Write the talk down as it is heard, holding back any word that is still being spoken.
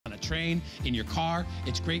train, in your car.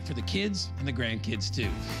 It's great for the kids and the grandkids too.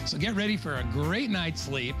 So get ready for a great night's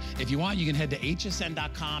sleep. If you want, you can head to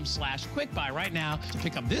hsn.com/quickbuy right now to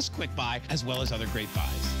pick up this quick buy as well as other great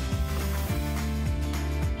buys.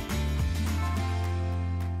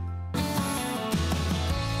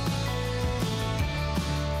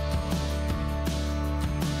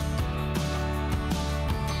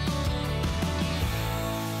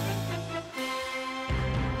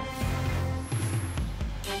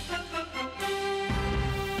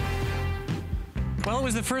 Well, it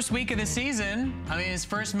was the first week of the season. I mean, his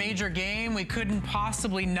first major game. We couldn't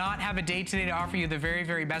possibly not have a day today to offer you the very,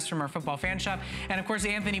 very best from our football fan shop. And of course,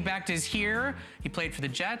 Anthony Becht is here. He played for the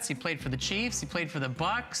Jets, he played for the Chiefs, he played for the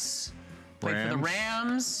Bucks, played for the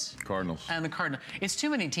Rams, Cardinals. And the Cardinals. It's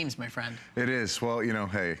too many teams, my friend. It is. Well, you know,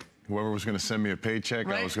 hey, whoever was going to send me a paycheck,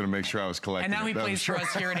 right? I was going to make sure I was collecting And now he plays for sure.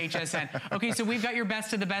 us here at HSN. Okay, so we've got your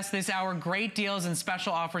best of the best this hour. Great deals and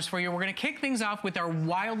special offers for you. We're going to kick things off with our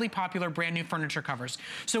wildly popular brand new furniture covers.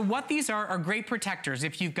 So what these are great protectors.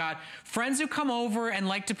 If you've got friends who come over and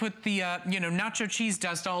like to put the, you know, nacho cheese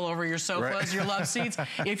dust all over your sofas, right. Your love seats.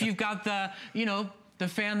 If you've got the, you know, the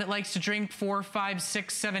fan that likes to drink 4, 5,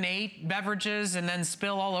 6, 7, 8 beverages and then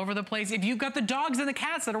spill all over the place. If you've got the dogs and the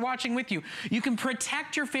cats that are watching with you, you can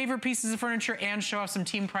protect your favorite pieces of furniture and show off some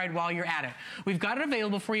team pride while you're at it. We've got it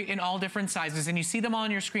available for you in all different sizes, and you see them all on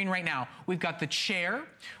your screen right now. We've got the chair,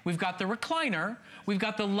 we've got the recliner, we've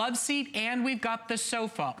got the love seat, and we've got the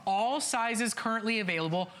sofa. All sizes currently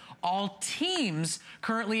available. All teams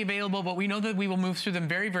currently available, but we know that we will move through them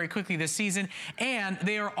very, very quickly this season, and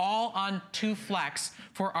they are all on 2 flex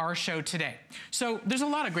for our show today. So there's a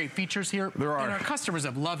lot of great features here, there are. And our customers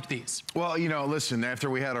have loved these. Well, you know, listen,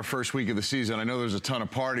 after we had our first week of the season, I know there's a ton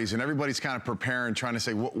of parties, and everybody's kind of preparing, trying to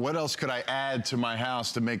say, what else could I add to my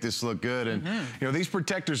house to make this look good? And, you know, these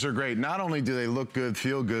protectors are great. Not only do they look good,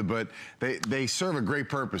 feel good, but they serve a great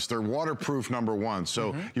purpose. They're waterproof, number one.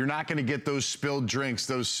 So you're not going to get those spilled drinks,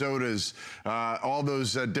 those sodas, all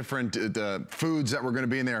those different foods that were going to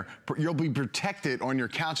be in there. You'll be protected on your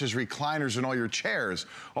couches, recliners, and all your chairs.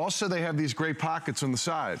 Also, they have these great pockets on the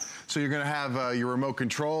side. So you're going to have your remote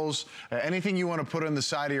controls, anything you want to put on the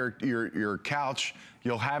side of your couch.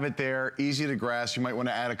 You'll have it there, easy to grasp. You might want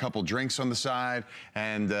to add a couple drinks on the side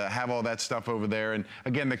and have all that stuff over there. And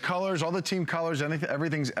again, the colors, all the team colors,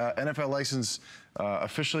 everything's NFL licensed,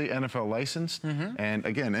 officially NFL licensed. And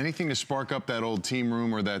again, anything to spark up that old team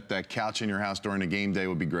room or that couch in your house during a game day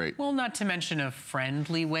would be great. Well, not to mention a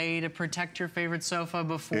friendly way to protect your favorite sofa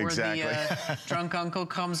before the drunk uncle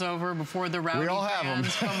comes over, before the rowdy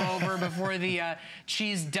fans come over, before the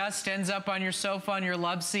cheese dust ends up on your sofa, on your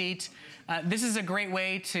love seat. This is a great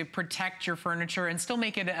way to protect your furniture and still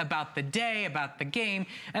make it about the day, about the game.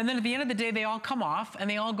 And then at the end of the day, they all come off and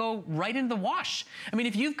they all go right into the wash. I mean,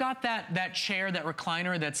 if you've got that chair, that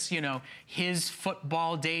recliner, that's, you know, his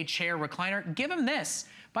football day chair recliner, give him this.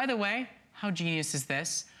 By the way, how genius is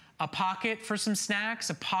this? A pocket for some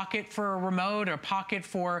snacks, a pocket for a remote, or a pocket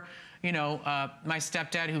for, you know, my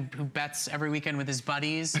stepdad who bets every weekend with his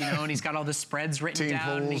buddies, you know, and he's got all the spreads written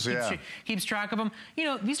down. Pools, and he keeps track of them. You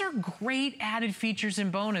know, these are great added features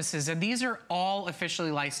and bonuses, and these are all officially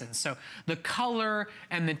licensed. So the color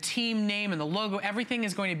and the team name and the logo, everything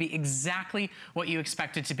is going to be exactly what you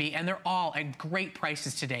expect it to be, and they're all at great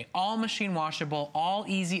prices today. All machine washable, all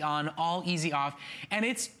easy on, all easy off, and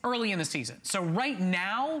it's early in the season. So right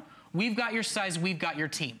now, we've got your size, we've got your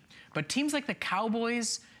team. But teams like the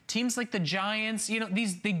Cowboys, teams like the Giants, you know,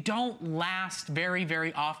 they don't last very,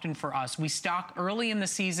 very often for us. We stock early in the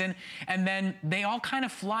season, and then they all kind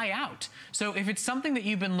of fly out. So if it's something that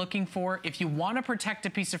you've been looking for, if you want to protect a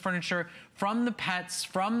piece of furniture from the pets,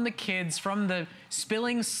 from the kids, from the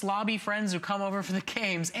spilling, slobby friends who come over for the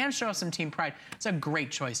games, and show us some team pride, it's a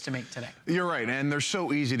great choice to make today. You're right, and they're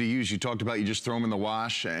so easy to use. You talked about you just throw them in the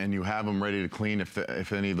wash, and you have them ready to clean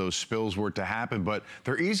if any of those spills were to happen, but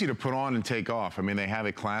they're easy to put on and take off. I mean, they have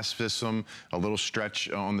a clasp system, a little stretch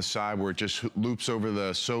on the side where it just loops over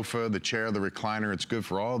the sofa, the chair, the recliner. It's good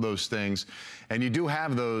for all those things. And you do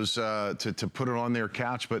have those to put it on their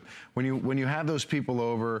couch, but when you have those people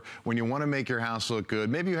over, when you want to make your house look good,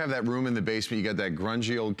 maybe you have that room in the basement, you got that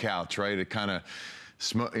grungy old couch, right? It kind of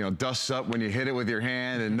dusts up when you hit it with your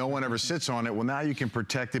hand and no one ever sits on it. Well, now you can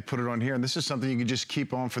protect it, put it on here, and this is something you can just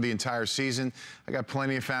keep on for the entire season. I got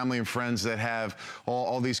plenty of family and friends that have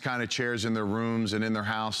all these kind of chairs in their rooms and in their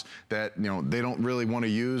house that, you know, they don't really want to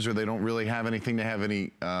use, or they don't really have anything to have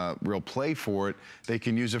any real play for it. They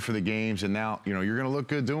can use it for the games, and now, you know, you're going to look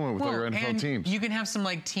good doing it with all your NFL teams. You can have some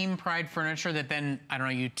like team pride furniture that then, I don't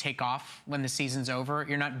know, you take off when the season's over.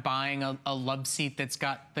 You're not buying a love seat that's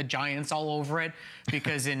got the Giants all over it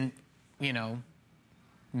because in, you know,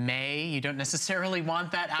 May, you don't necessarily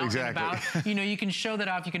want that out and about. You know, you can show that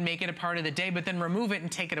off, you can make it a part of the day, but then remove it and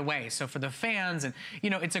take it away. So for the fans, and you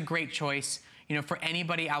know, it's a great choice. You know, for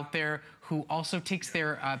anybody out there who also takes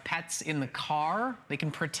their pets in the car, they can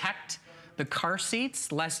protect the car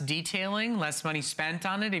seats, less detailing, less money spent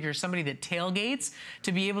on it. If you're somebody that tailgates,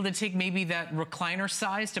 to be able to take maybe that recliner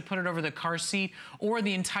size to put it over the car seat or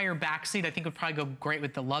the entire back seat, I think would probably go great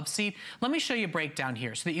with the love seat. Let me show you a breakdown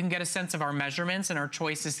here so that you can get a sense of our measurements and our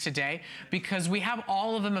choices today, because we have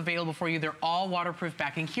all of them available for you. They're all waterproof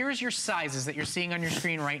backing. Here's your sizes that you're seeing on your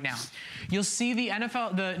screen right now. You'll see the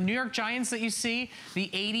the New York Giants that you see, the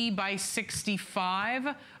 80 by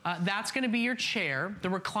 65. That's going to be your chair. The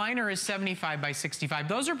recliner is 75 by 65.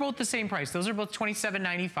 Those are both the same price. Those are both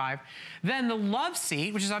 $27.95. Then the love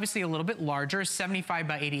seat, which is obviously a little bit larger, is 75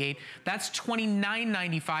 by 88. That's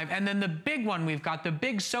 $29.95. And then the big one we've got, the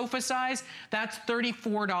big sofa size, that's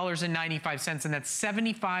 $34.95, and that's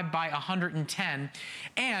 75 by 110.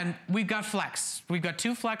 And we've got flex. We've got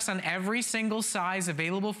 2 flex on every single size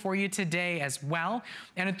available for you today as well.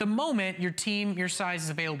 And at the moment, your size is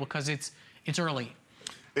available because it's early.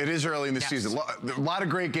 It is early in the season. A lot of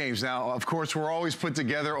great games. Now, of course, we're always put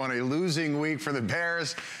together on a losing week for the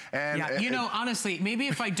Bears. And yeah, you know, honestly, maybe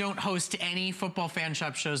if I don't host any football fan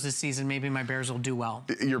shop shows this season, maybe my Bears will do well.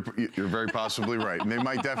 You're very possibly right. And they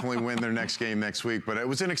might definitely win their next game next week. But it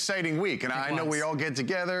was an exciting week. And I know we all get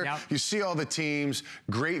together. Yep. You see all the teams,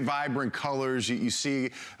 great, vibrant colors. You see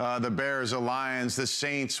the Bears, the Lions, the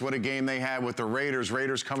Saints. What a game they had with the Raiders.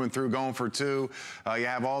 Raiders coming through, going for 2. You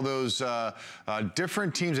have all those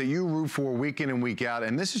different teams that you root for week in and week out,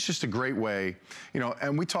 and this is just a great way, you know,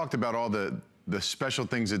 and we talked about all the special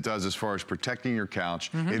things it does as far as protecting your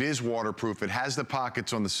couch. It is waterproof. It has the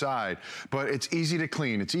pockets on the side, but it's easy to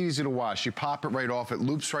clean. It's easy to wash. You pop it right off. It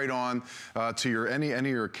loops right on to your any of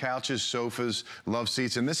your couches, sofas, love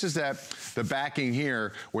seats. And this is the backing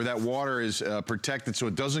here where that water is protected so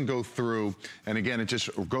it doesn't go through. And again, it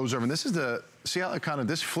just goes over. And this is see how it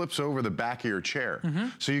this flips over the back of your chair.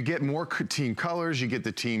 So you get more team colors, you get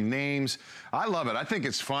the team names. I love it. I think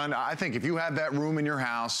it's fun. I think if you have that room in your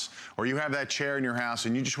house or you have that chair in your house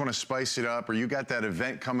and you just want to spice it up, or you got that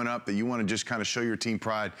event coming up that you want to just kind of show your team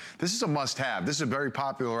pride, this is a must-have. This is a very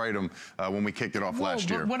popular item when we kicked it off last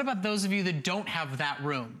year. But what about those of you that don't have that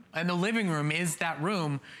room? And the living room is that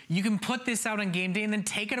room. You can put this out on game day and then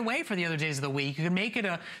take it away for the other days of the week. You can make it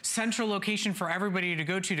a central location for everybody to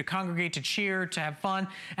go to congregate, to cheer, to have fun,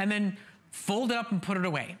 and then fold it up and put it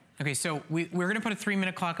away. Okay, so we're going to put a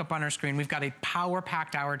 3-minute clock up on our screen. We've got a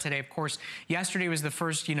power-packed hour today. Of course, yesterday was the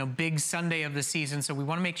first, you know, big Sunday of the season, so we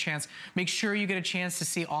want to make sure you get a chance to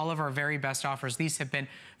see all of our very best offers. These have been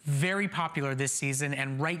very popular this season,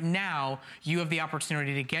 and right now you have the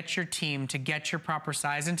opportunity to get your team, to get your proper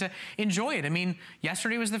size, and to enjoy it. I mean,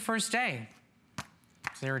 yesterday was the first day.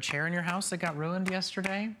 Is there a chair in your house that got ruined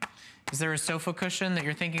yesterday? Is there a sofa cushion that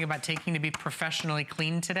you're thinking about taking to be professionally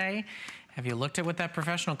cleaned today? Have you looked at what that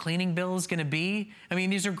professional cleaning bill is going to be? I mean,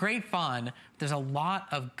 these are great fun. There's a lot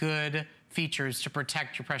of good features to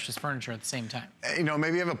protect your precious furniture at the same time. You know,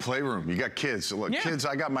 maybe you have a playroom. You got kids. Look, kids,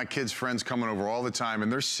 I got my kids' friends coming over all the time, and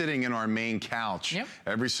they're sitting in our main couch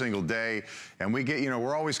every single day. And we get, you know,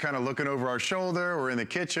 we're always kind of looking over our shoulder. We're in the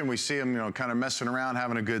kitchen. We see them, you know, kind of messing around,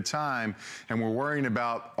 having a good time. And we're worrying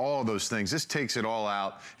about all those things. This takes it all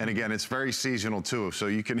out. And again, it's very seasonal too. So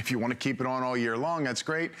you can, if you want to keep it on all year long, that's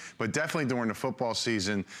great. But definitely during the football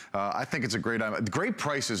season, I think it's a great item. Great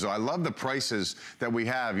prices, though. I love the prices that we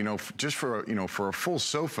have, you know, just for, you know, for a full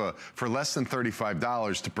sofa for less than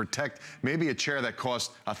 $35 to protect maybe a chair that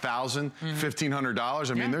costs $1,000,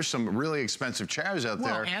 $1,500. I mean, there's some really expensive chairs out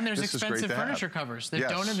there. And there's expensive furniture covers that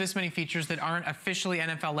don't have this many features, that aren't officially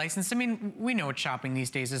NFL licensed. I mean, we know what shopping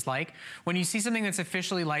these days is like. When you see something that's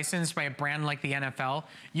officially licensed by a brand like the NFL,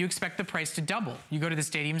 you expect the price to double. You go to the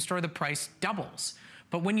stadium store, the price doubles.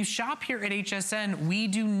 But when you shop here at HSN, we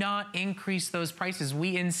do not increase those prices.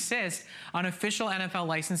 We insist on official NFL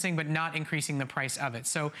licensing, but not increasing the price of it.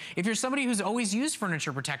 So if you're somebody who's always used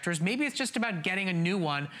furniture protectors, maybe it's just about getting a new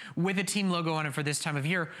one with a team logo on it for this time of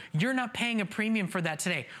year. You're not paying a premium for that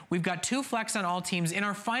today. We've got 2 flex on all teams. In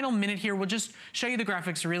our final minute here, we'll just show you the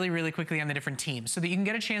graphics really, really quickly on the different teams so that you can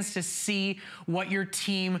get a chance to see what your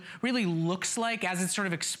team really looks like as it's sort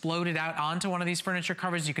of exploded out onto one of these furniture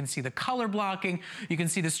covers. You can see the color blocking. You can can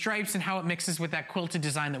see the stripes and how it mixes with that quilted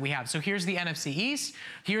design that we have. So here's the NFC East,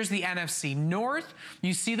 here's the NFC North.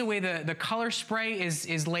 You see the way the color spray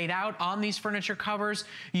is laid out on these furniture covers.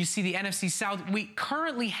 You see the NFC South. We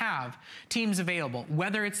currently have teams available,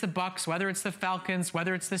 whether it's the Bucks, whether it's the Falcons,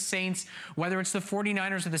 whether it's the Saints, whether it's the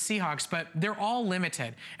 49ers or the Seahawks, but they're all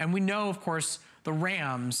limited. And we know, of course, the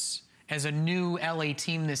Rams, as a new LA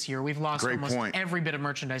team this year, we've lost almost every bit of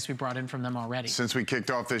merchandise we brought in from them already. Since we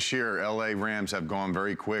kicked off this year, LA Rams have gone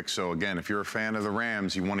very quick. So again, if you're a fan of the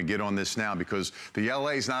Rams, you want to get on this now, because the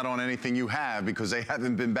LA's not on anything you have, because they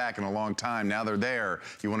haven't been back in a long time. Now they're there.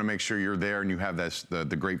 You want to make sure you're there and you have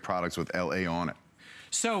the great products with LA on it.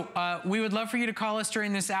 So we would love for you to call us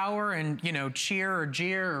during this hour and, you know, cheer or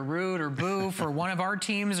jeer or root or boo for one of our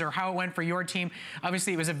teams or how it went for your team.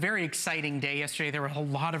 Obviously, it was a very exciting day yesterday. There were a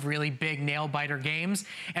lot of really big nail-biter games,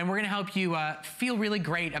 and we're going to help you feel really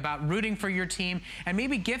great about rooting for your team and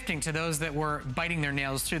maybe gifting to those that were biting their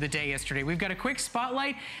nails through the day yesterday. We've got a quick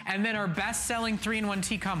spotlight, and then our best-selling 3-in-1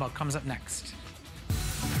 tea combo comes up next.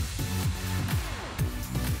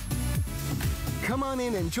 Come on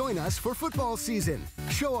in and join us for football season.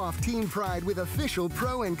 Show off team pride with official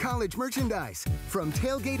pro and college merchandise, from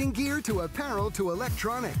tailgating gear to apparel to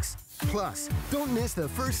electronics. Plus, don't miss the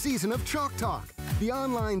first season of Chalk Talk, the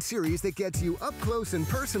online series that gets you up close and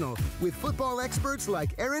personal with football experts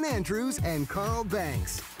like Erin Andrews and Carl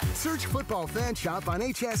Banks. Search Football Fan Shop on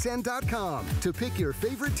HSN.com to pick your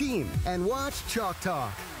favorite team and watch Chalk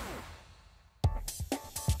Talk.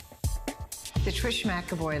 The Trish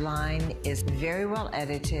McAvoy line is very well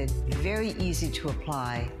edited, very easy to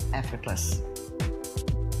apply, effortless.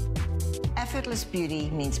 Effortless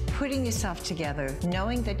beauty means putting yourself together,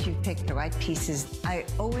 knowing that you've picked the right pieces. I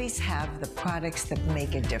always have the products that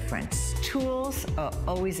make a difference. Tools are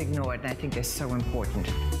always ignored, and I think they're so important.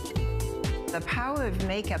 The power of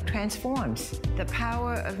makeup transforms. The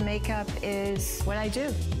power of makeup is what I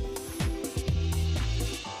do.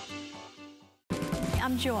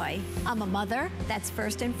 I'm Joy. I'm a mother, that's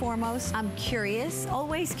first and foremost. I'm curious,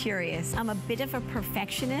 always curious. I'm a bit of a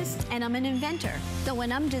perfectionist, and I'm an inventor. So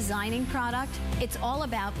when I'm designing product, it's all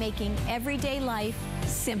about making everyday life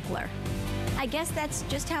simpler. I guess that's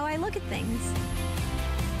just how I look at things.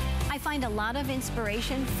 I find a lot of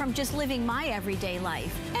inspiration from just living my everyday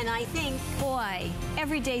life. And I think, boy,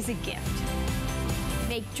 every day's a gift.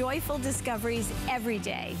 Make joyful discoveries every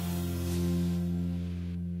day.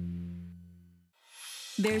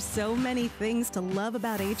 There's so many things to love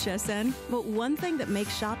about HSN, but one thing that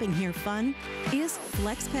makes shopping here fun is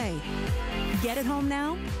FlexPay. Get it home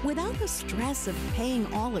now without the stress of paying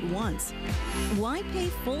all at once. Why pay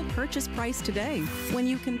full purchase price today when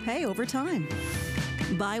you can pay over time?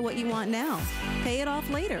 Buy what you want now, pay it off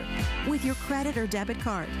later with your credit or debit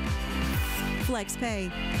card.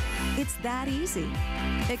 FlexPay. It's that easy.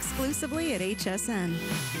 Exclusively at HSN.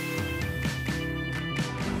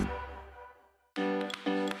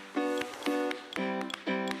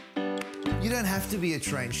 You don't have to be a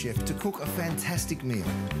trained chef to cook a fantastic meal.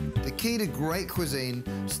 The key to great cuisine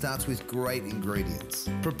starts with great ingredients,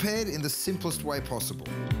 prepared in the simplest way possible.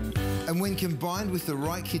 And when combined with the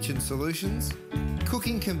right kitchen solutions,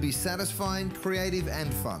 cooking can be satisfying, creative,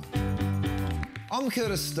 and fun. I'm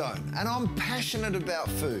Curtis Stone, and I'm passionate about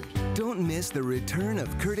food. Don't miss the return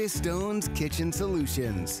of Curtis Stone's Kitchen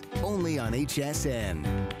Solutions, only on HSN.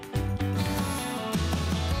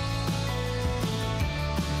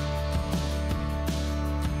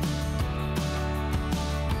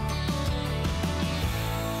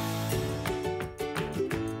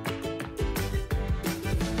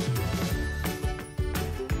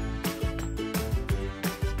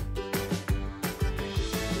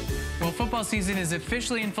 Football season is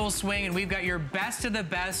officially in full swing, and we've got your best of the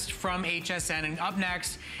best from HSN. And up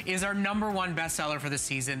next is our #1 bestseller for the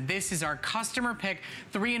season. This is our customer pick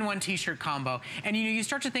 3-in-1 t-shirt combo. And you know, you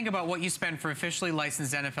start to think about what you spend for officially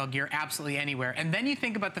licensed NFL gear absolutely anywhere. And then you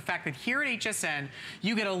think about the fact that here at HSN,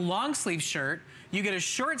 you get a long sleeve shirt, you get a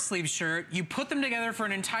short sleeve shirt, you put them together for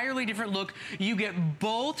an entirely different look. You get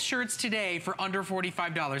both shirts today for under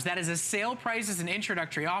 $45. That is a sale price as an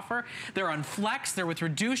introductory offer. They're on Flex, they're with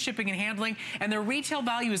reduced shipping and handling, and their retail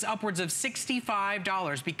value is upwards of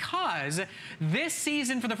 $65 because this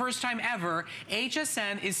season, for the first time ever,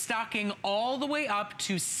 HSN is stocking all the way up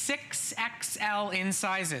to 6XL in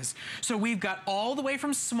sizes. So we've got all the way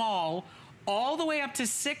from small all the way up to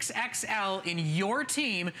 6XL in your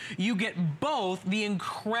team. You get both the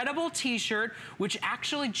incredible t-shirt, which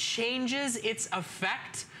actually changes its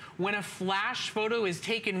effect when a flash photo is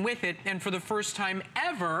taken with it. And for the first time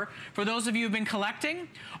ever, for those of you who've been collecting,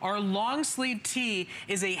 our long sleeve tee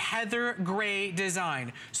is a heather gray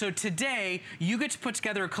design. So today, you get to put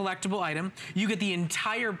together a collectible item. You get the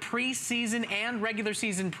entire preseason and regular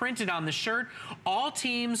season printed on the shirt. All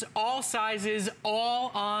teams, all sizes,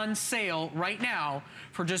 all on sale right now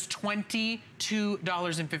for just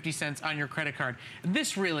 $22.50 on your credit card.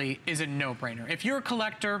 This really is a no-brainer. If you're a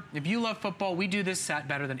collector, if you love football, we do this set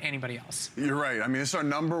better than anybody else. You're right. I mean, it's our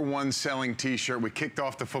 #1 selling t-shirt. We kicked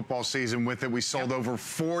off the football season with it. We sold over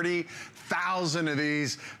 40,000 of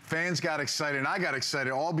these. Fans got excited, and I got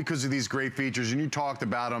excited, all because of these great features, and you talked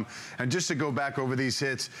about them. And just to go back over these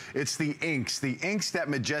hits, it's the inks. The inks that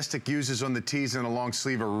Majestic uses on the tees and the long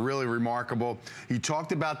sleeve are really remarkable. You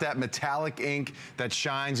talked about that metallic ink that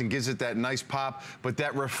shines and gives it that nice pop, but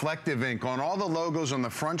that reflective ink on all the logos on the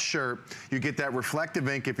front shirt, you get that reflective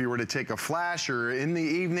ink if you were to take a flash or in the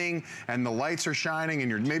evening and the lights are shining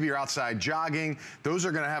and maybe you're outside jogging. Those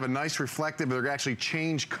are going to have a nice reflective. They're going to actually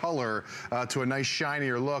change color to a nice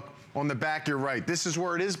shinier look. On the back, you're right. This is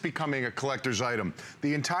where it is becoming a collector's item.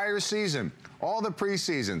 The entire season, all the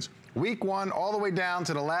preseasons, week 1 all the way down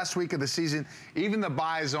to the last week of the season, even the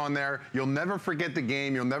buys on there. You'll never forget the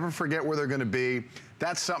game. You'll never forget where they're going to be.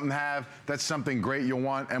 That's something to have. That's something great you'll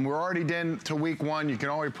want. And we're already in to week 1. You can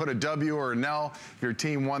always put a W or an L if your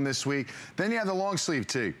team won this week. Then you have the long sleeve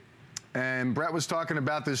tee. And Brett was talking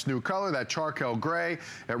about this new color, that charcoal gray.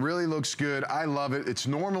 It really looks good. I love it. It's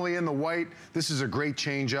normally in the white. This is a great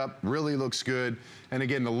change up. Really looks good. And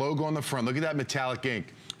again, the logo on the front. Look at that metallic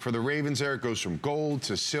ink. For the Ravens there, it goes from gold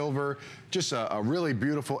to silver. Just a really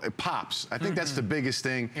beautiful, it pops. I think that's the biggest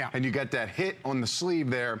thing. Yeah. And you got that hit on the sleeve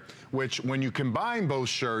there, which when you combine both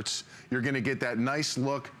shirts, you're gonna get that nice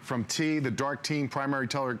look from tee, the dark team primary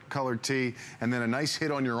colored tee, and then a nice hit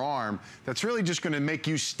on your arm. That's really just gonna make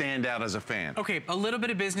you stand out as a fan. Okay, a little bit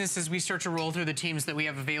of business as we start to roll through the teams that we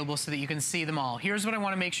have available so that you can see them all. Here's what I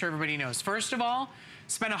wanna make sure everybody knows. First of all,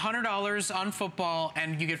 spend $100 on football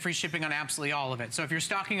and you get free shipping on absolutely all of it. So if you're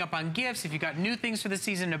stocking up on gifts, if you got new things for the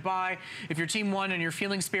season to buy, if your team won and you're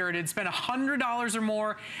feeling spirited, spend $100 or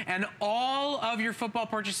more and all of your football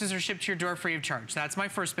purchases are shipped to your door free of charge. That's my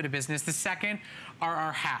first bit of business. The second are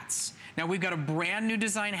our hats. Now we've got a brand new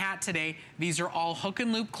design hat today. These are all hook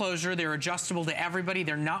and loop closure. They're adjustable to everybody.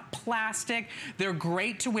 They're not plastic. They're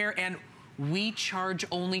great to wear, and we charge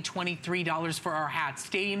only $23 for our hats.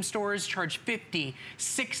 Stadium stores charge $50,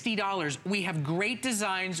 $60. We have great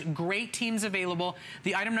designs, great teams available.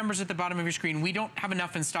 The item number's at the bottom of your screen. We don't have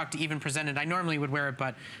enough in stock to even present it. I normally would wear it,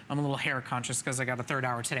 but I'm a little hair conscious because I got a third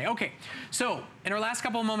hour today. Okay, so in our last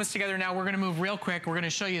couple of moments together now, we're gonna move real quick. We're gonna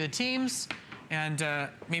show you the teams. And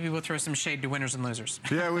maybe we'll throw some shade to winners and losers.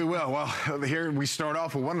 Yeah, we will. Well, here we start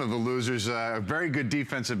off with one of the losers. A very good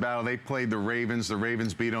defensive battle. They played the Ravens. The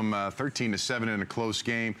Ravens beat them 13-7 in a close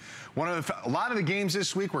game. A lot of the games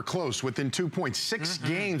this week were close, within 2 points. 6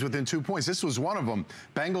 games within 2 points. This was one of them.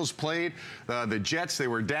 Bengals played the Jets. They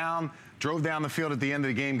were down. Drove down the field at the end of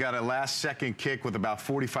the game, got a last-second kick with about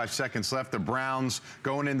 45 seconds left. The Browns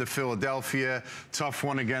going into Philadelphia, tough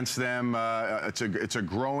one against them. It's a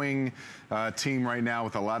growing team right now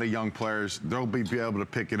with a lot of young players. They'll be able to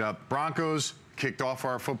pick it up. Broncos kicked off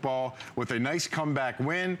our football with a nice comeback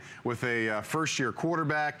win with a first-year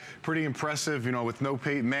quarterback. Pretty impressive, you know, with no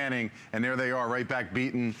Peyton Manning. And there they are, right back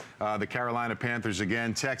beating the Carolina Panthers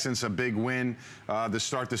again. Texans, a big win to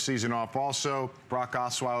start the season off also. Brock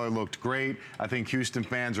Osweiler looked great. I think Houston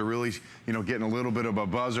fans are really, you know, getting a little bit of a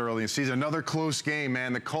buzz early in the season. Another close game,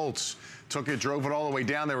 man. The Colts took it, drove it all the way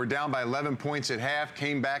down. They were down by 11 points at half,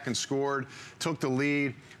 came back and scored, took the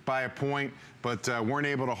lead by a point, but weren't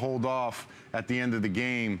able to hold off at the end of the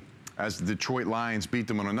game as the Detroit Lions beat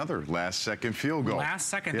them on another last-second field goal. Last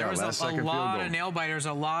second. Yeah, there was a lot of nail-biters,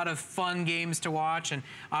 a lot of fun games to watch, and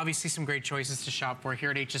obviously some great choices to shop for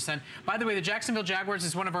here at HSN. By the way, the Jacksonville Jaguars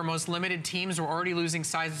is one of our most limited teams. We're already losing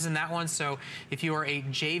sizes in that one, so if you are a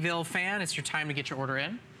Jayville fan, it's your time to get your order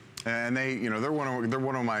in. And they, you know, they're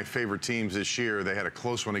one of my favorite teams this year. They had a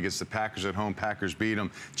close one against the Packers at home. Packers beat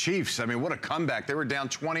them. Chiefs, I mean, what a comeback. They were down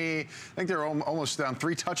 20. I think they were almost down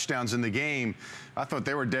 3 touchdowns in the game. I thought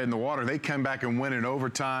they were dead in the water. They come back and win in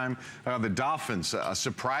overtime. The Dolphins,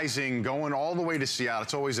 surprising, going all the way to Seattle.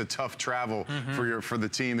 It's always a tough travel for the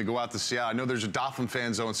team to go out to Seattle. I know there's a Dolphin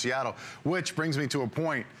fan zone in Seattle, which brings me to a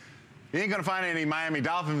point. You ain't gonna find any Miami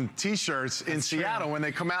Dolphin t-shirts in Seattle when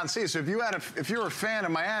they come out and see it. So if you're a fan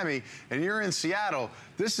of Miami and you're in Seattle,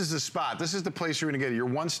 this is the spot. This is the place you're gonna get it. Your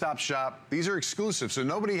one-stop shop. These are exclusive, so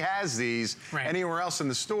nobody has these anywhere else in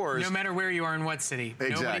the stores. No matter where you are in what city.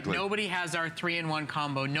 Exactly. Nobody has our 3-in-1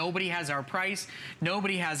 combo. Nobody has our price.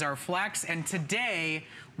 Nobody has our flex. And today,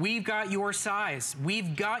 we've got your size.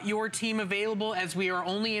 We've got your team available as we are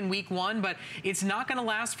only in week 1, but it's not going to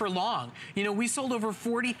last for long. You know, we sold over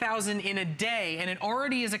 40,000 in a day, and it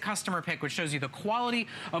already is a customer pick, which shows you the quality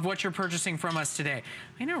of what you're purchasing from us today.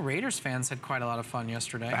 I know Raiders fans had quite a lot of fun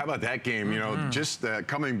yesterday. How about that game? You know, just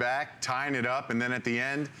coming back, tying it up, and then at the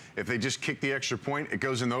end, if they just kick the extra point, it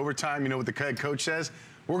goes into overtime. You know what the head coach says?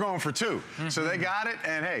 We're going for 2. So they got it,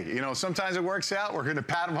 and hey, you know, sometimes it works out. We're going to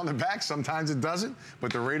pat them on the back. Sometimes it doesn't,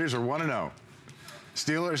 but the Raiders are 1-0.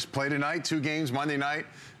 Steelers play tonight, 2 games Monday night.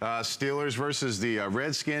 Steelers versus the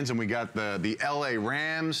Redskins, and we got the L.A.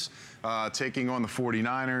 Rams taking on the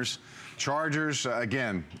 49ers. Chargers,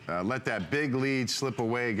 again, let that big lead slip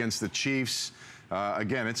away against the Chiefs.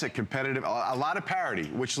 Again, it's a competitive, a lot of parity,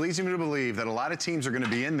 which leads me to believe that a lot of teams are going to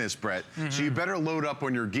be in this, Brett. So you better load up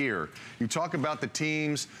on your gear. You talk about the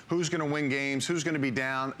teams, who's going to win games, who's going to be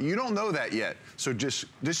down. You don't know that yet. So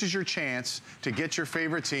this is your chance to get your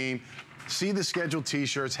favorite team, see the scheduled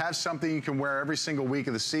T-shirts, have something you can wear every single week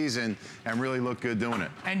of the season, and really look good doing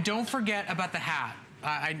it. And don't forget about the hat.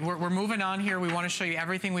 We're moving on here. We want to show you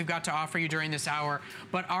everything we've got to offer you during this hour.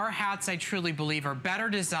 But our hats, I truly believe, are better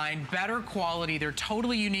design, better quality. They're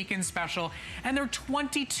totally unique and special. And they're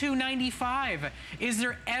 $22.95. Is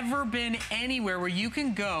there ever been anywhere where you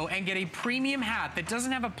can go and get a premium hat that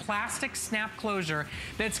doesn't have a plastic snap closure,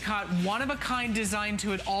 that's got one-of-a-kind design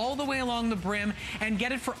to it all the way along the brim, and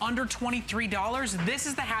get it for under $23? This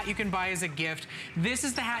is the hat you can buy as a gift. This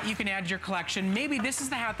is the hat you can add to your collection. Maybe this is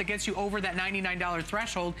the hat that gets you over that $99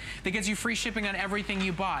 threshold, that gets you free shipping on everything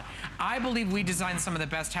you bought. I believe we designed some of the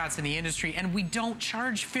best hats in the industry, and we don't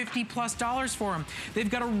charge $50+ for them. They've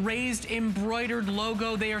got a raised embroidered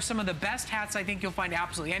logo. They are some of the best hats I think you'll find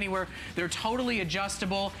absolutely anywhere. They're totally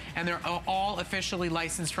adjustable, and they're all officially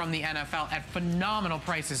licensed from the NFL at phenomenal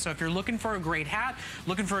prices. So if you're looking for a great hat,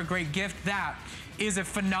 looking for a great gift, that is a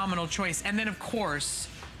phenomenal choice. And then, of course,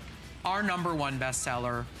 our #1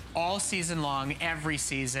 bestseller all season long, every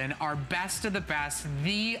season, our best of the best,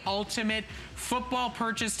 the ultimate football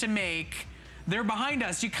purchase to make. They're behind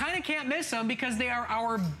us. You kind of can't miss them because they are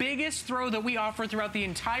our biggest throw that we offer throughout the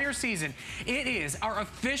entire season. It is our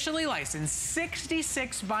officially licensed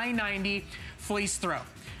 66 by 90 fleece throw.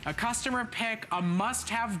 A customer pick, a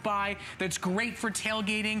must-have buy that's great for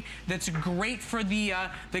tailgating, that's great for the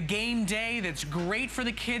game day, that's great for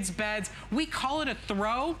the kids' beds. We call it a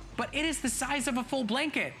throw, but it is the size of a full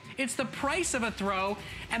blanket. It's the price of a throw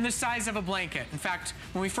and the size of a blanket. In fact,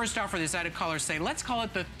 when we first offered this, I had a caller say, let's call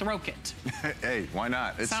it the throw kit. Hey, why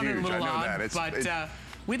not? It's Sounded huge. a little I know odd, that. but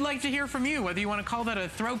we'd like to hear from you, whether you want to call that a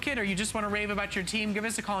throw kit or you just want to rave about your team. Give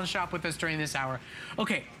us a call and shop with us during this hour.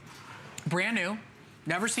 Okay, brand new.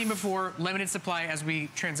 Never seen before, limited supply as we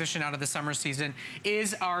transition out of the summer season,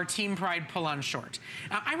 is our Team Pride pull-on short.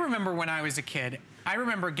 Now, I remember when I was a kid, I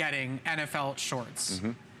remember getting NFL shorts.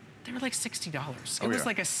 They were like $60. It was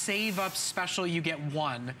like a save-up special, you get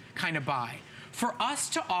one kind of buy. For us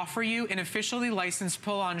to offer you an officially licensed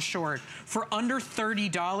pull-on short for under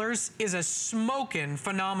 $30 is a smoking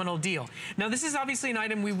phenomenal deal. Now, this is obviously an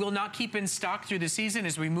item we will not keep in stock through the season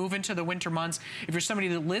as we move into the winter months. If you're somebody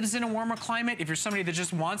that lives in a warmer climate, if you're somebody that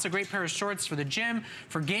just wants a great pair of shorts for the gym,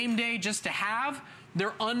 for game day, just to have,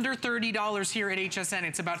 they're under $30 here at HSN.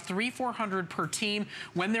 It's about $300-400 per team.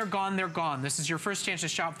 When they're gone, they're gone. This is your first chance to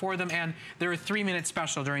shop for them, and they're a 3-minute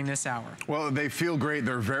special during this hour. Well, they feel great.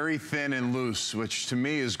 They're very thin and loose, which to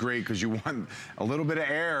me is great because you want a little bit of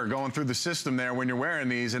air going through the system there when you're wearing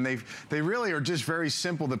these, and they really are just very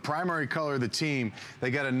simple. The primary color of the team, they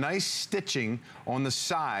got a nice stitching on the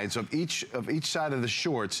sides of each side of the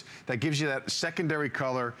shorts that gives you that secondary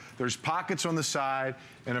color. There's pockets on the side,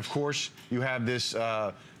 and of course you have this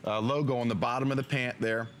logo on the bottom of the pant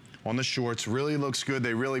there on the shorts. Really looks good.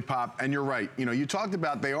 They really pop. And you're right. You know, you talked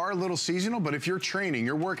about they are a little seasonal, but if you're training,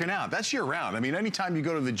 you're working out, that's year round. I mean, anytime you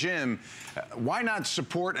go to the gym, why not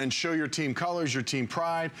support and show your team colors, your team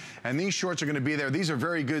pride? And these shorts are going to be there. These are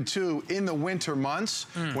very good too in the winter months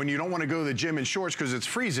when you don't want to go to the gym in shorts because it's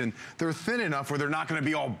freezing. They're thin enough where they're not going to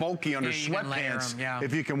be all bulky under sweatpants.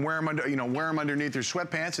 If you can wear them under, wear them underneath your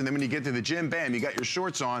sweatpants, and then when you get to the gym, bam, you got your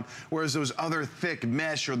shorts on. Whereas those other thick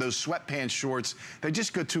mesh or those sweatpants shorts, they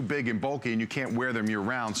just go too big and bulky and you can't wear them year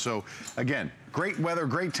round. So again, great weather,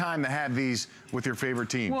 great time to have these with your favorite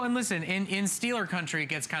team. Well, and listen, in Steeler country, it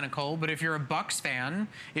gets kind of cold, but if you're a Bucks fan,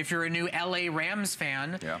 if you're a new LA Rams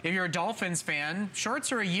fan, if you're a Dolphins fan,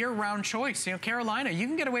 shorts are a year-round choice. You know, Carolina, you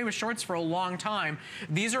can get away with shorts for a long time.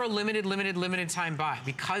 These are a limited time buy.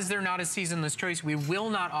 Because they're not a seasonless choice, we will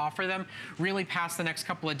not offer them really past the next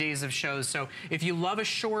couple of days of shows. So if you love a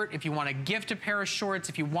short, if you want to gift a pair of shorts,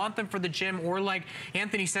 if you want them for the gym, or like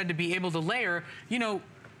Anthony said, to be able to layer, you know,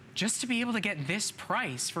 just to be able to get this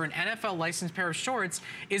price for an NFL licensed pair of shorts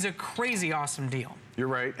is a crazy awesome deal. You're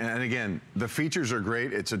right. And again, the features are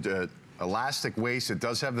great. It's a elastic waist. It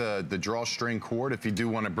does have the drawstring cord if you do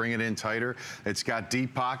want to bring it in tighter. It's got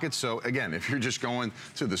deep pockets. So again, if you're just going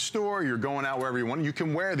to the store, you're going out wherever you want, you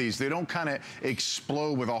can wear these. They don't kind of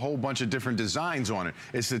explode with a whole bunch of different designs on it.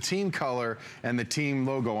 It's the team color and the team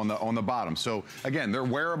logo on the bottom. So again, they're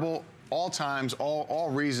wearable all times, all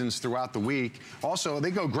reasons throughout the week. Also,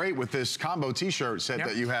 they go great with this combo t-shirt set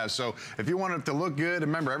that you have. So if you want it to look good,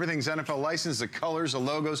 remember, everything's NFL licensed, the colors, the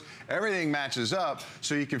logos, everything matches up,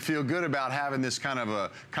 so you can feel good about having this kind of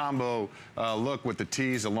a combo look with the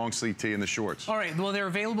tees, the long sleeve tee, and the shorts. All right, well, they're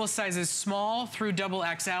available sizes small through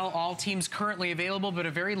XXL. All teams currently available, but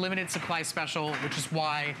a very limited supply special, which is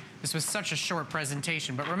why this was such a short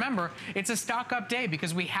presentation. But remember, it's a stock up day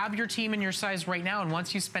because we have your team in your size right now, and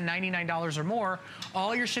once you spend $99 or more,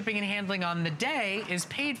 all your shipping and handling on the day is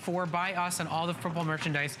paid for by us and all the football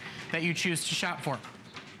merchandise that you choose to shop for.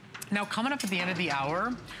 Now, coming up at the end of the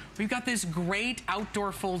hour, we've got this great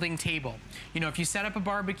outdoor folding table. You know, if you set up a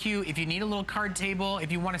barbecue, if you need a little card table, if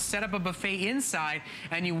you want to set up a buffet inside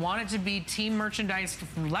and you want it to be team merchandise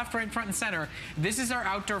from left, right, front, and center, this is our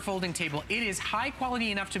outdoor folding table. It is high quality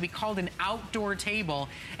enough to be called an outdoor table,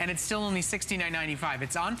 and it's still only $69.95.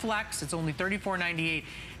 It's on Flex. It's only $34.98.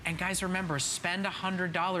 And guys, remember, spend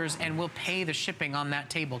 $100 and we'll pay the shipping on that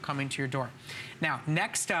table coming to your door. Now,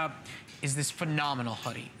 next up is this phenomenal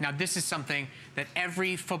hoodie. Now, this is something that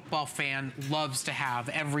every football fan loves to have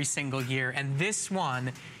every single year. And this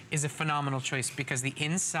one is a phenomenal choice because the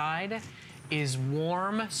inside is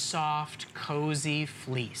warm, soft, cozy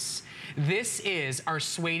fleece. This is our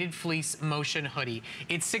suede fleece motion hoodie.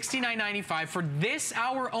 It's $69.95. For this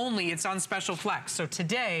hour only, it's on special flex. So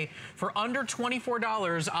today, for under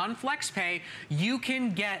 $24 on FlexPay, you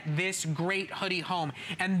can get this great hoodie home.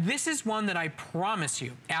 And this is one that I promise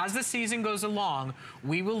you, as the season goes along,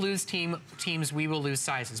 we will lose teams, we will lose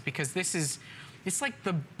sizes, because this is, it's like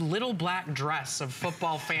the little black dress of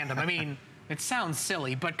football fandom. I mean, it sounds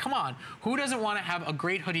silly, but come on. Who doesn't want to have a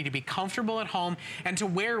great hoodie to be comfortable at home and to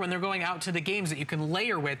wear when they're going out to the games that you can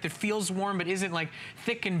layer with, that feels warm but isn't like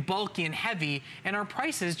thick and bulky and heavy, and our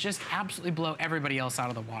prices just absolutely blow everybody else out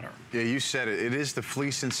of the water. Yeah, you said it. It is the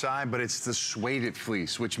fleece inside, but it's the suede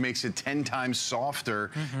fleece, which makes it 10 times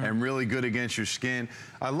softer and really good against your skin.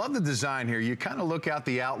 I love the design here. You kind of look out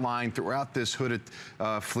the outline throughout this hooded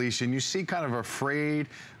fleece, and you see kind of a frayed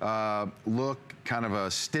look, kind of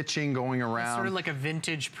a stitching going around. It's sort of like a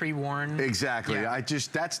vintage pre-worn. Exactly. Yeah.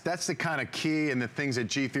 That's the kind of key and the things that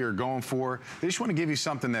G3 are going for. They just want to give you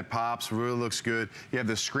something that pops, really looks good. You have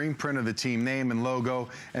the screen print of the team name and logo,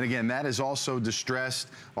 and again, that is also distressed.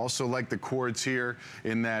 Also, like the cords here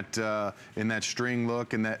in that string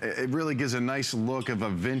look, and that it really gives a nice look of a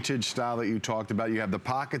vintage style that you talked about. You have the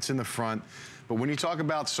pockets in the front. But when you talk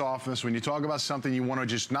about softness, when you talk about something you want to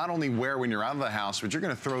just not only wear when you're out of the house, but you're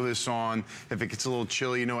going to throw this on if it gets a little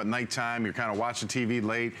chilly, you know, at nighttime, you're kind of watching TV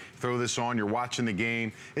late, throw this on, you're watching the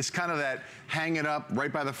game. It's kind of that hang it up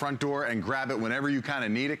right by the front door and grab it whenever you kind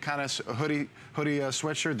of need it kind of hoodie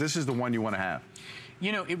sweatshirt. This is the one you want to have.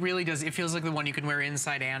 You know, it really does. It feels like the one you can wear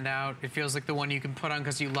inside and out. It feels like the one you can put on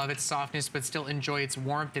because you love its softness but still enjoy its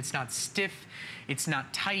warmth. It's not stiff. It's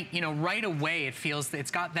not tight. You know, right away it feels that it's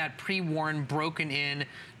got that pre-worn, broken in,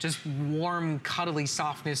 just warm, cuddly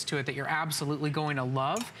softness to it that you're absolutely going to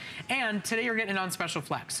love. And today you're getting it on special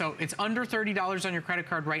flex. So it's under $30 on your credit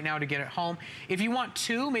card right now to get it home. If you want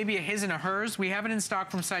two, maybe a his and a hers, we have it in stock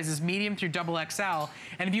from sizes medium through XXL.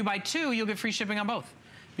 And if you buy two, you'll get free shipping on both.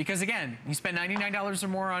 Because again, you spend $99 or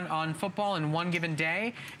more on football in one given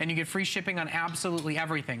day, and you get free shipping on absolutely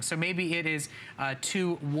everything. So maybe it is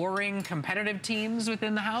two warring competitive teams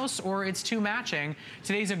within the house, or it's two matching.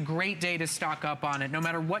 Today's a great day to stock up on it. No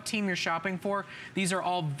matter what team you're shopping for, these are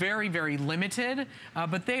all very, very limited,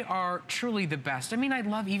 but they are truly the best. I mean, I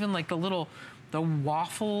love even like the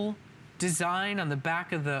waffle design on the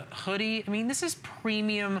back of the hoodie. I mean, this is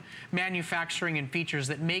premium manufacturing and features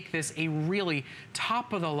that make this a really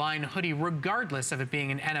top-of-the-line hoodie, regardless of it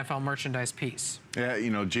being an NFL merchandise piece. Yeah,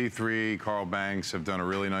 you know, G3, Carl Banks have done a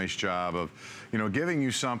really nice job of, you know, giving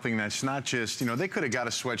you something that's not just, you know, they could have got a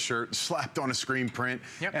sweatshirt, slapped on a screen print,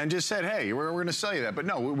 and just said, hey, we're going to sell you that. But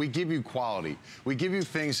no, we give you quality. We give you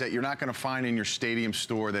things that you're not going to find in your stadium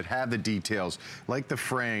store that have the details, like the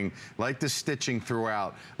fraying, like the stitching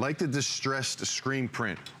throughout, like the distressed screen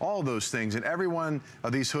print, all those things. And every one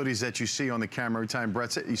of these hoodies that you see on the camera, every time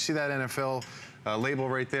Brett's it, you see that NFL label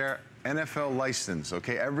right there? NFL license,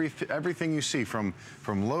 okay? Everything you see from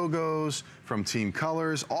logos, from team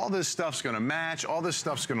colors, all this stuff's gonna match, all this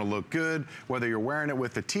stuff's gonna look good, whether you're wearing it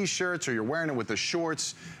with the t-shirts or you're wearing it with the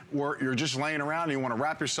shorts, or you're just laying around and you wanna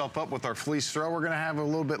wrap yourself up with our fleece throw we're gonna have a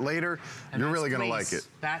little bit later, and you're really gonna like it.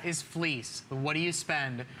 That is fleece. What do you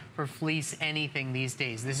spend for fleece anything these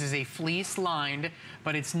days? This is a fleece lined,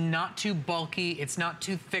 but it's not too bulky, it's not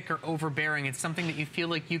too thick or overbearing. It's something that you feel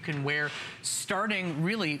like you can wear starting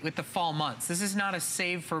really with the fall months. This is not a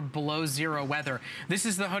save for below zero weather. This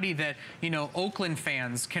is the hoodie that, you know, Oakland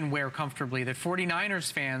fans can wear comfortably, that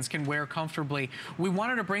 49ers fans can wear comfortably. We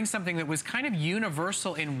wanted to bring something that was kind of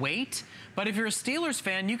universal in weight, but if you're a Steelers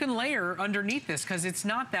fan, you can layer underneath this because it's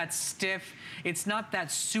not that stiff, it's not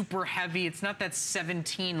that super heavy, it's not that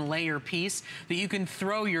 17 layer piece that you can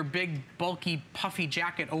throw your big, bulky, puffy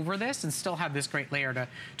jacket over this and still have this great layer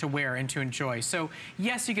to wear and to enjoy. So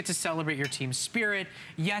yes, you get to celebrate your team's spirit.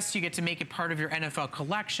 Yes, you get to make it part of your NFL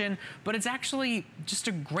collection, but it's actually just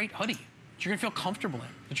a great hoodie that you're gonna feel comfortable in,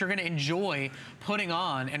 that you're gonna enjoy putting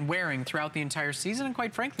on and wearing throughout the entire season and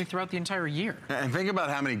quite frankly throughout the entire year. And think about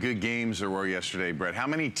how many good games there were yesterday, Brett. How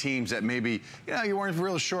many teams that maybe, you know, you weren't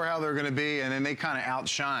real sure how they're gonna be and then they kind of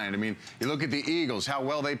outshined. I mean, you look at the Eagles, how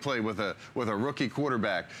well they played with a rookie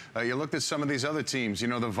quarterback. You looked at some of these other teams, you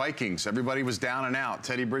know, the Vikings, everybody was down and out.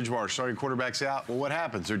 Teddy Bridgewater, starting quarterback's out. Well, what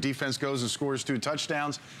happens? Their defense goes and scores 2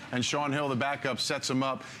 touchdowns and Sean Hill, the backup, sets them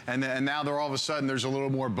up and now they're all of a sudden there's a little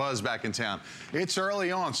more buzz back in town. It's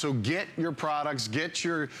early on, so get your products, get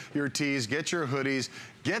your tees, get your hoodies,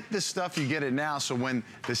 get the stuff, you get it now, so when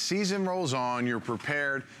the season rolls on, you're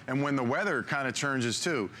prepared, and when the weather kind of changes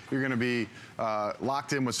too, you're gonna be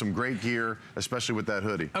locked in with some great gear, especially with that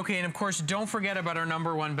hoodie. Okay, and of course, don't forget about our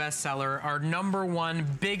 #1 bestseller, our #1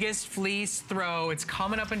 biggest fleece throw. It's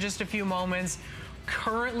coming up in just a few moments.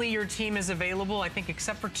 Currently, your team is available, I think,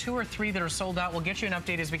 except for 2 or 3 that are sold out. We'll get you an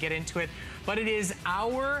update as we get into it. But it is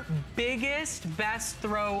our biggest best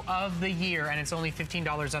throw of the year, and it's only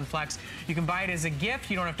 $15 on Flex. You can buy it as a gift.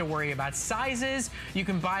 You don't have to worry about sizes. You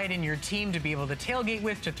can buy it in your team to be able to tailgate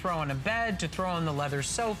with, to throw on a bed, to throw on the leather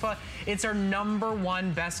sofa. It's our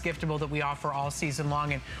 #1 best giftable that we offer all season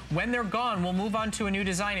long. And when they're gone, we'll move on to a new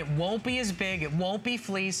design. It won't be as big. It won't be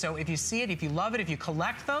fleece. So if you see it, if you love it, if you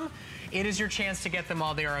collect them, it is your chance to get them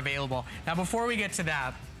all. They are available. Now, before we get to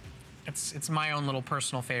that, it's my own little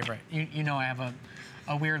personal favorite. You know I have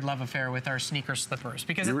a weird love affair with our sneaker slippers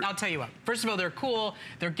because I'll tell you what. First of all, they're cool,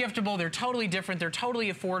 they're giftable, they're totally different, they're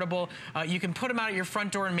totally affordable. You can put them out at your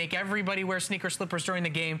front door and make everybody wear sneaker slippers during the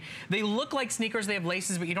game. They look like sneakers, they have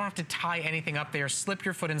laces, but you don't have to tie anything up there. Slip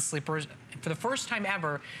your foot in slippers. For the first time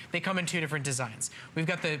ever, they come in 2 different designs. We've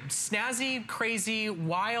got the snazzy, crazy,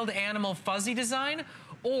 wild animal fuzzy design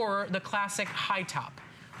or the classic high top.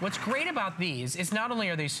 What's great about these is not only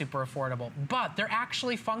are they super affordable, but they're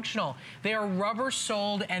actually functional. They are rubber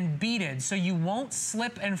soled and beaded, so you won't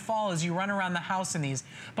slip and fall as you run around the house in these.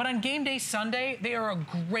 But on game day Sunday, they are a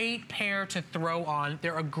great pair to throw on.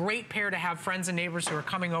 They're a great pair to have friends and neighbors who are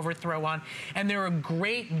coming over throw on, and they're a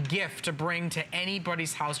great gift to bring to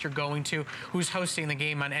anybody's house you're going to who's hosting the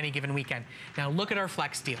game on any given weekend. Now look at our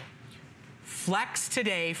Flex deal. Flex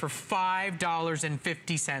today for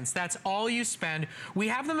 $5.50. That's all you spend. We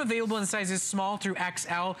have them available in sizes small through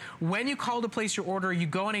XL. When you call to place your order, you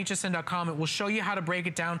go on hsn.com. It will show you how to break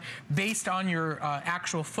it down based on your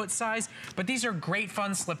actual foot size. But these are great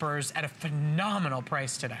fun slippers at a phenomenal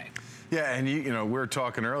price today. Yeah, and you know, we were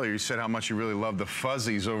talking earlier, you said how much you really love the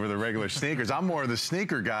fuzzies over the regular sneakers. I'm more of the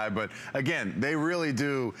sneaker guy, but again, they really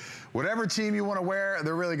do, whatever team you want to wear,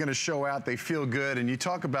 they're really going to show out. They feel good, and you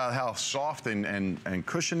talk about how soft and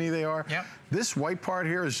cushiony they are. Yep. This white part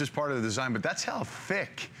here is just part of the design, but that's how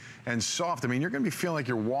thick and soft. I mean, you're going to be feeling like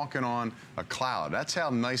you're walking on a cloud. That's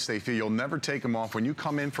how nice they feel. You'll never take them off. When you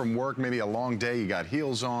come in from work, maybe a long day, you got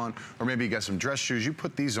heels on, or maybe you got some dress shoes, you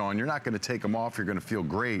put these on, you're not going to take them off. You're going to feel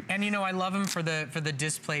great. And you know, I love them for the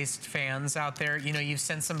displaced fans out there. You know, you've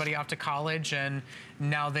sent somebody off to college and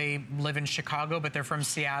now they live in Chicago, but they're from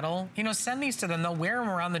Seattle. You know, send these to them. They'll wear them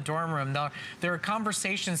around the dorm room. They're a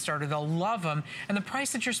conversation starter. They'll love them. And the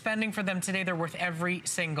price that you're spending for them today, they're worth every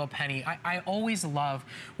single penny. I always love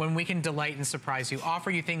when when we can delight and surprise you,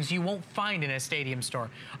 offer you things you won't find in a stadium store.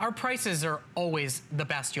 Our prices are always the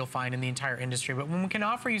best you'll find in the entire industry, but when we can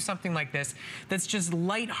offer you something like this that's just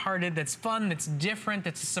lighthearted, that's fun, that's different,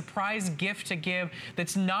 that's a surprise gift to give,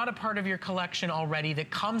 that's not a part of your collection already,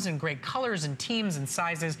 that comes in great colors and teams and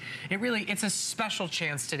sizes, it's a special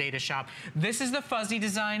chance today to shop. This is the fuzzy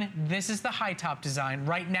design, this is the high top design.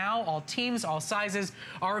 Right now, all teams, all sizes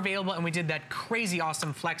are available, and we did that crazy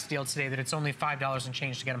awesome flex deal today that it's only $5 and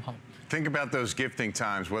change to get them home. Think about those gifting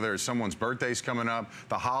times, whether it's someone's birthday's coming up,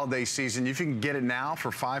 the holiday season. If you can get it now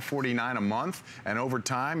for $5.49 a month, and over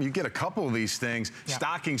time, you get a couple of these things,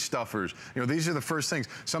 stocking stuffers. You know, these are the first things.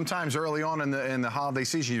 Sometimes early on in the holiday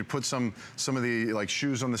season, you put some of the like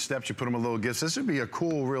shoes on the steps, you put them a little gifts. This would be a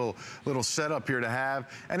cool, real little setup here to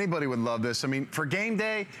have. Anybody would love this. I mean, for game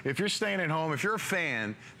day, if you're staying at home, if you're a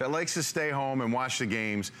fan that likes to stay home and watch the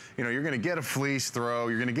games, you know, you're going to get a fleece throw,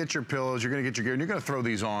 you're going to get your pillows, you're going to get your gear, and you're going to throw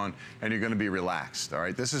these on, and you're going to be relaxed, all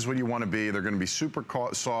right? This is what you want to be. They're going to be super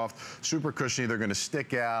soft, super cushiony. They're going to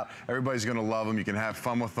stick out. Everybody's going to love them. You can have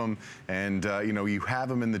fun with them, and, you know, you have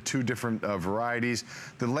them in the two different varieties.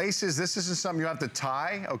 The laces, this isn't something you have to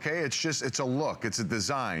tie, okay? It's a look. It's a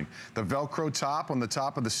design. The Velcro top on the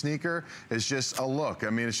top of the sneaker is just a look. I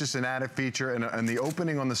mean, it's just an added feature, and the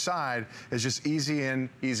opening on the side is just easy in,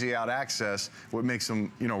 easy out access, what makes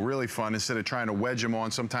them, you know, really fun. Instead of trying to wedge them on,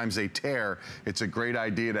 sometimes they tear. It's a great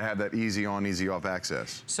idea to have that easy on, easy off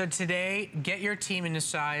access. So today, get your team in a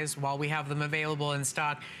size while we have them available in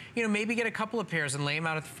stock. You know, maybe get a couple of pairs and lay them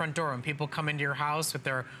out at the front door. When people come into your house with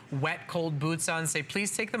their wet, cold boots on, say,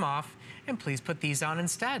 please take them off and please put these on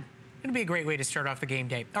instead. It'd be a great way to start off the game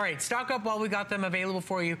day. All right, stock up while we got them available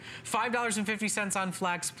for you. $5.50 on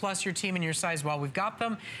Flex, plus your team and your size while we've got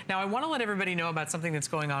them. Now, I want to let everybody know about something that's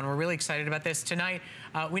going on. We're really excited about this tonight.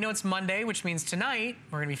 We know it's Monday, which means tonight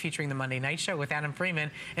we're going to be featuring the Monday Night Show with Adam Freeman.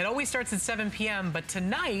 It always starts at 7 p.m., but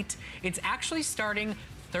tonight it's actually starting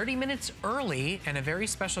 30 minutes early, and a very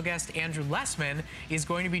special guest, Andrew Lessman, is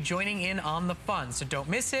going to be joining in on the fun. So don't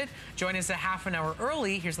miss it. Join us a half an hour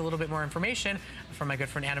early. Here's a little bit more information from my good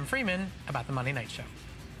friend Adam Freeman about the Monday Night Show.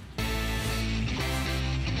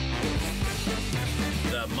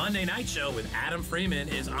 The Monday Night Show with Adam Freeman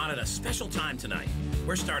is on at a special time tonight.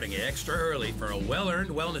 We're starting extra early for a well-earned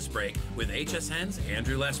wellness break with HSN's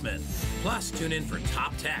Andrew Lessman. Plus, tune in for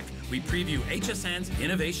Top Tech. We preview HSN's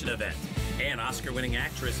innovation event. And Oscar-winning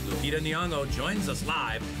actress Lupita Nyong'o joins us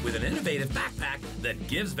live with an innovative backpack that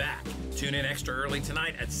gives back. Tune in extra early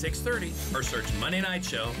tonight at 6:30 or search Monday Night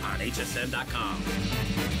Show on hsn.com.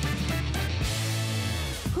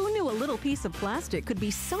 Who knew a little piece of plastic could be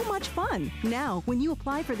so much fun? Now, when you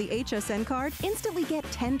apply for the HSN card, instantly get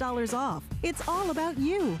 $10 off. It's all about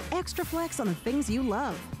you. Extra flex on the things you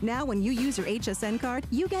love. Now, when you use your HSN card,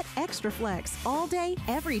 you get extra flex all day,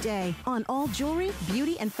 every day on all jewelry,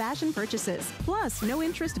 beauty, and fashion purchases. Plus, no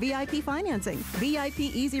interest VIP financing, VIP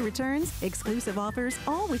easy returns, exclusive offers,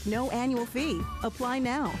 all with no annual fee. Apply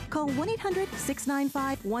now. Call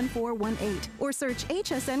 1-800-695-1418 or search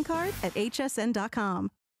HSN card at hsn.com.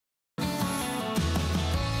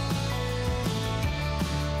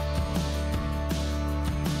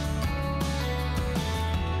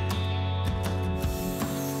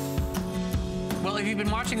 Well, if you've been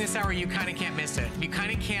watching this hour, you kind of can't miss it. You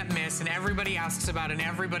kind of can't miss, and everybody asks about it, and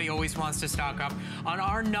everybody always wants to stock up on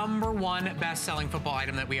our #1 best-selling football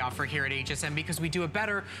item that we offer here at HSN, because we do it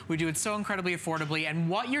better, we do it so incredibly affordably, and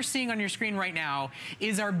what you're seeing on your screen right now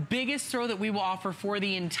is our biggest throw that we will offer for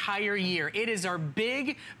the entire year. It is our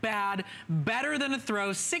big, bad, better than a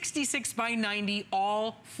throw, 66 by 90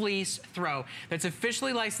 all fleece throw that's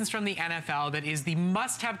officially licensed from the NFL, that is the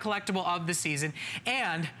must-have collectible of the season.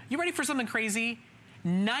 And you ready for something crazy?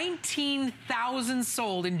 19,000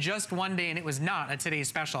 sold in just one day, and it was not a today's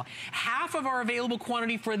special. Half of our available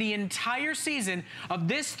quantity for the entire season of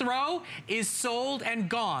this throw is sold and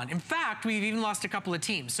gone. In fact, we've even lost a couple of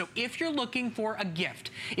teams. So if you're looking for a gift,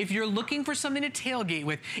 if you're looking for something to tailgate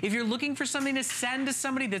with, if you're looking for something to send to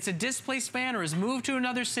somebody that's a displaced fan or has moved to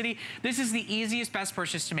another city, this is the easiest, best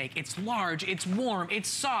purchase to make. It's large, it's warm, it's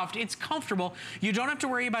soft, it's comfortable. You don't have to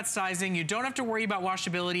worry about sizing. You don't have to worry about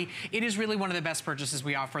washability. It is really one of the best purchases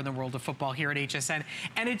we offer in the world of football here at HSN,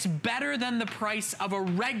 and it's better than the price of a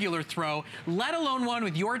regular throw, let alone one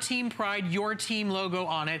with your team pride, your team logo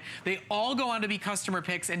on it. They all go on to be customer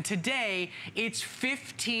picks, and today it's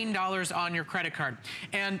 $15 on your credit card.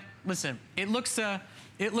 And listen, it looks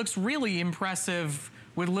really impressive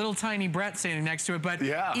with little tiny Brett standing next to it, but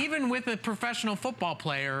even with a professional football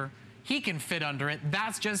player, he can fit under it.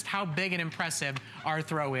 That's just how big and impressive our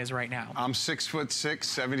throw is right now. I'm 6'6",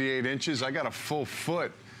 78 inches. I got a full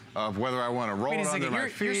foot of whether I want to roll it under my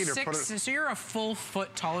feet or put it. So you're a full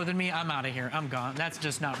foot taller than me. I'm out of here. I'm gone. That's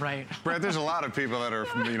just not right. Brad, there's a lot of people that are,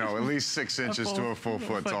 you know, at least 6 inches to a full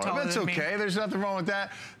foot taller. That's okay. There's nothing wrong with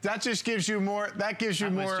that. That just gives you more. That gives you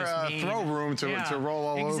more throw room to roll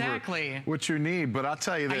all over what you need. But I'll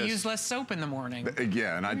tell you this: I use less soap in the morning.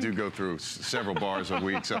 Yeah, and I do go through several bars a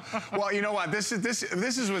week. So, well, you know what? This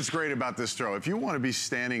is what's great about this throw. If you want to be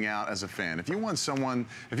standing out as a fan, if you want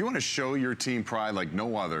to show your team pride like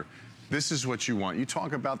no other, this is what you want. You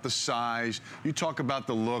talk about the size, you talk about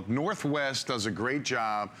the look. Northwest does a great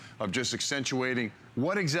job of just accentuating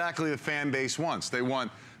what exactly the fan base wants. They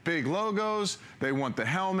want big logos, they want the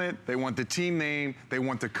helmet, they want the team name, they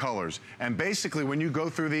want the colors. And basically, when you go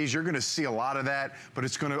through these, you're gonna see a lot of that, but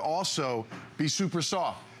it's gonna also be super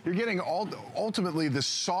soft. You're getting ultimately the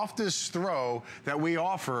softest throw that we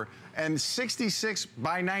offer, and 66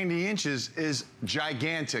 by 90 inches is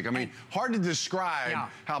gigantic. I mean, hard to describe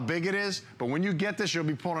how big it is, but when you get this, you'll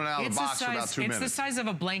be pulling it out of the box in about 2 minutes. It's the size of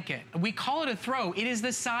a blanket. We call it a throw. It is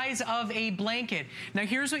the size of a blanket. Now,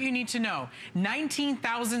 here's what you need to know.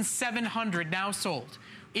 19,700 now sold.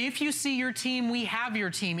 If you see your team, we have your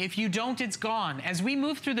team. If you don't, it's gone. As we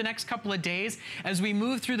move through the next couple of days, as we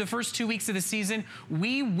move through the first 2 weeks of the season,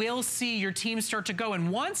 we will see your team start to go. And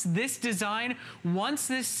once this design, once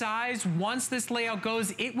this size, once this layout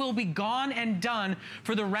goes, it will be gone and done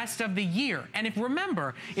for the rest of the year. And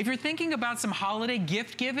remember, if you're thinking about some holiday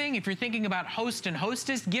gift giving, if you're thinking about host and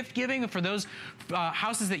hostess gift giving for those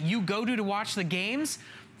houses that you go to watch the games,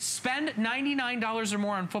 spend $99 or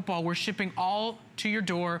more on football. We're shipping all to your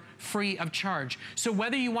door free of charge. So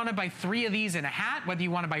whether you want to buy 3 of these in a hat, whether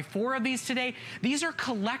you want to buy 4 of these today, these are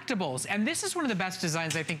collectibles. And this is one of the best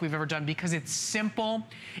designs I think we've ever done because it's simple,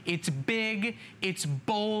 it's big, it's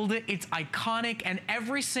bold, it's iconic, and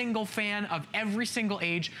every single fan of every single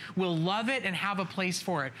age will love it and have a place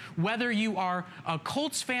for it. Whether you are a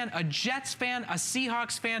Colts fan, a Jets fan, a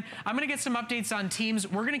Seahawks fan, I'm going to get some updates on teams.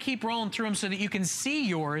 We're going to keep rolling through them so that you can see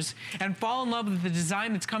yours and fall in love with the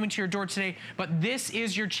design that's coming to your door today. But this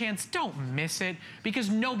is your chance. Don't miss it because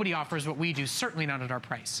nobody offers what we do, certainly not at our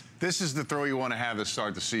price. This is the throw you want to have to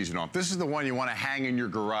start the season off. This is the one you want to hang in your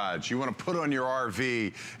garage. You want to put on your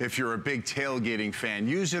RV if you're a big tailgating fan.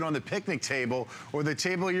 Use it on the picnic table or the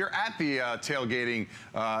table you're at the tailgating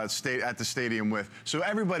at the stadium with so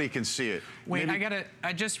everybody can see it. Wait,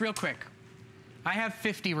 just real quick. I have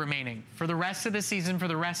 50 remaining for the rest of the season, for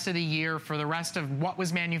the rest of the year, for the rest of what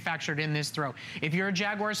was manufactured in this throw. If you're a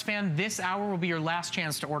Jaguars fan, this hour will be your last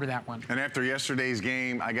chance to order that one. And after yesterday's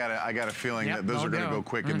game, I got a feeling that those are going to go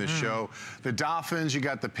quick in this show. The Dolphins, you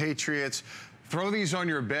got the Patriots. Throw these on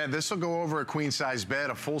your bed. This will go over a queen-size bed,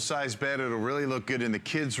 a full-size bed. It'll really look good in the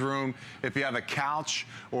kids' room. If you have a couch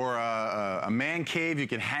or a man cave, you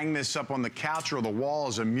can hang this up on the couch or the wall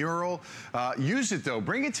as a mural. Use it, though.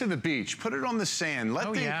 Bring it to the beach. Put it on the sand.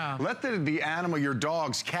 Let the animal, your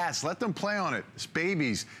dogs, cats, let them play on it. It's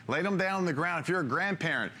babies. Lay them down on the ground. If you're a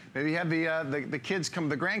grandparent, maybe have the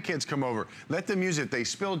grandkids come over. Let them use it. They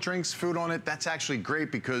spill drinks, food on it. That's actually great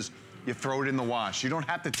because you throw it in the wash. You don't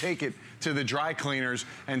have to take it to the dry cleaners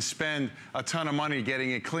and spend a ton of money getting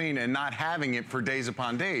it clean and not having it for days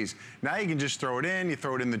upon days. Now you can just throw it in, you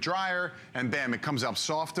throw it in the dryer, and bam, it comes out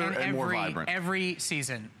softer and more vibrant. Every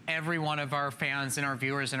season, every one of our fans and our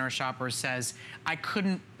viewers and our shoppers says, I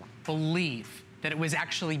couldn't believe that it was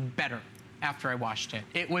actually better after I washed it.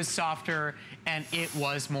 It was softer and it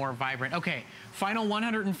was more vibrant. Okay, final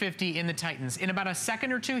 150 in the Titans. In about a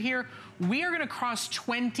second or two here, we are gonna cross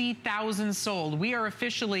 20,000 sold. We are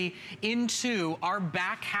officially into our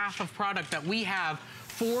back half of product that we have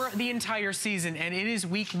for the entire season, and it is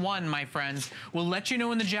week 1, my friends. We'll let you know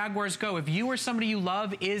when the Jaguars go. If you or somebody you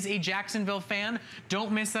love is a Jacksonville fan,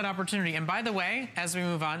 don't miss that opportunity. And by the way, as we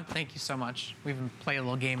move on, thank you so much. We've been playing a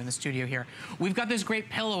little game in the studio here. We've got this great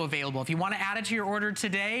pillow available. If you want to add it to your order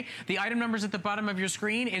today, the item number's at the bottom of your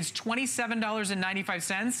screen. It's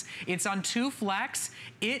 $27.95. It's on 2 flex.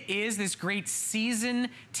 It is this great season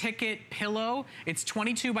ticket pillow. It's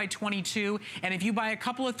 22 by 22, and if you buy a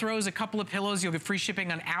couple of throws, a couple of pillows, you'll get free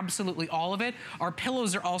shipping on absolutely all of it. Our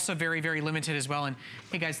pillows are also very, very limited as well. And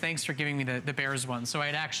hey guys, thanks for giving me the Bears one, so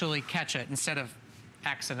I'd actually catch it instead of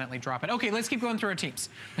accidentally drop it. Okay, let's keep going through our teams.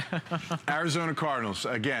 Arizona Cardinals,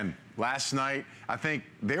 again, last night, I think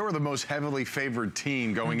they were the most heavily favored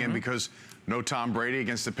team going in because No Tom Brady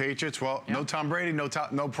against the Patriots. Well, no Tom Brady,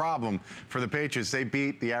 no problem for the Patriots. They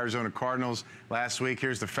beat the Arizona Cardinals last week.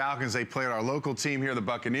 Here's the Falcons. They played our local team here, the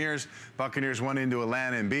Buccaneers. Buccaneers went into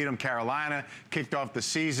Atlanta and beat them. Carolina kicked off the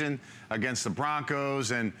season against the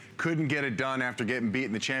Broncos and couldn't get it done after getting beat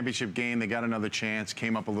in the championship game. They got another chance,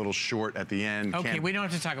 came up a little short at the end. Okay, we don't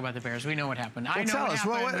have to talk about the Bears. We know what happened. Well, tell us,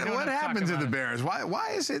 what happened to the Bears?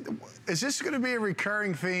 Why is it? Is this going to be a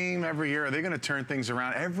recurring theme every year? Are they going to turn things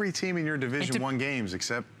around? Every team in your Division I games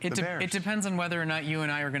except the Bears. It depends on whether or not you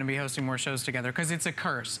and I are going to be hosting more shows together, because it's a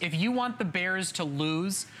curse. If you want the Bears to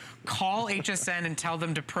lose, call HSN and tell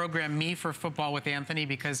them to program me for Football with Anthony,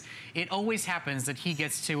 because it always happens that he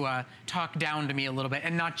gets to talk down to me a little bit,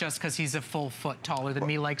 and not just because he's a full foot taller than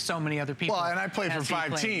me like so many other people. Well, and I play for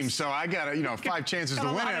 5 teams, so I got 5 chances to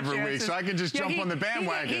win every week, so I can just jump on the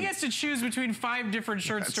bandwagon. He gets to choose between 5 different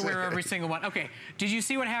shirts to wear every single one. Okay, did you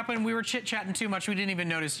see what happened? We were chit-chatting too much. We didn't even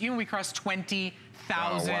notice. We crossed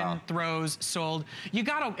 20,000 throws sold. You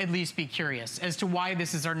got to at least be curious as to why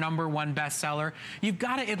this is our #1 bestseller. You've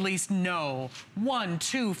got to at least know 1,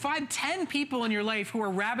 2, 5, 10 people in your life who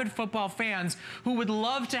are rabid football fans who would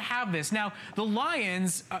love to have this. Now, the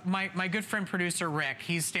Lions, my good friend producer Rick,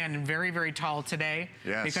 he's standing very, very tall today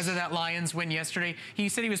because of that Lions win yesterday. He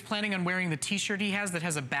said he was planning on wearing the T-shirt he has that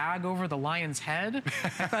has a bag over the Lions' head.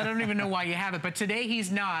 I don't even know why you have it, but today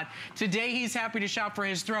he's not. Today he's happy to shop for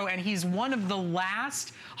his throw, and he's one of the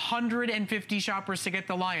last 150 shoppers to get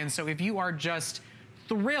the Lions. So if you are just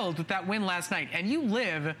thrilled with that win last night and you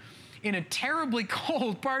live in a terribly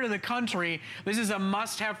cold part of the country, this is a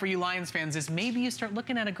must-have for you Lions fans, is maybe you start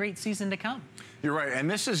looking at a great season to come. You're right, and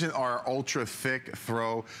this isn't our ultra-thick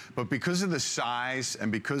throw, but because of the size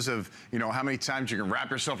and because of, how many times you can wrap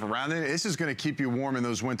yourself around it, this is going to keep you warm in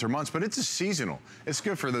those winter months, but it's a seasonal. It's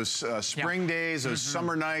good for those spring days, those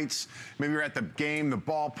summer nights. Maybe you're at the game, the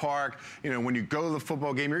ballpark. When you go to the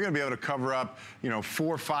football game, you're going to be able to cover up, 4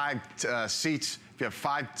 or 5 seats. If you have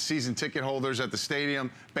 5 season ticket holders at the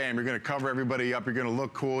stadium, bam, you're going to cover everybody up. You're going to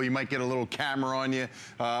look cool. You might get a little camera on you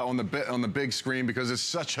on the big screen, because it's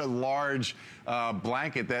such a large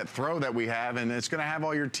blanket, that throw that we have, and it's going to have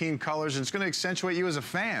all your team colors, and it's going to accentuate you as a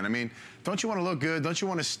fan. I mean, don't you want to look good? Don't you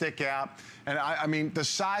want to stick out? And I mean, the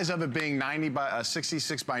size of it being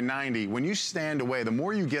 66 by 90, when you stand away, the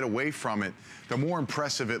more you get away from it, the more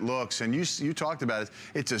impressive it looks. And you talked about it.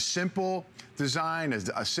 It's a simple design,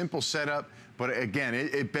 a simple setup. But again,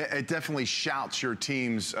 it definitely shouts your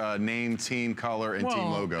team's name, team color, and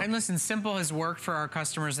team logo. And listen, simple has worked for our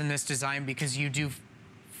customers in this design, because you do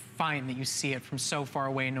find that you see it from so far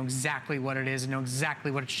away and know exactly what it is and know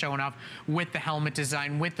exactly what it's showing off with the helmet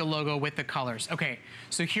design, with the logo, with the colors. Okay,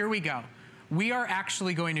 so here we go. We are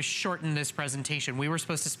actually going to shorten this presentation. We were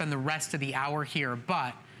supposed to spend the rest of the hour here,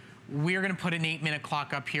 but we're going to put an 8-minute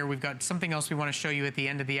clock up here. We've got something else we want to show you at the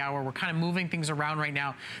end of the hour. We're kind of moving things around right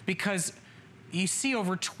now because you see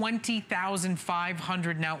over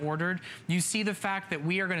 20,500 now ordered. You see the fact that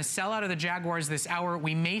we are going to sell out of the Jaguars this hour.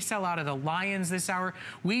 We may sell out of the Lions this hour.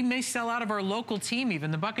 We may sell out of our local team even.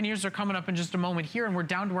 The Buccaneers are coming up in just a moment here, and we're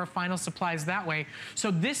down to our final supplies that way. So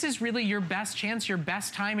this is really your best chance, your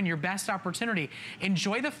best time, and your best opportunity.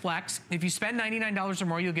 Enjoy the flex. If you spend $99 or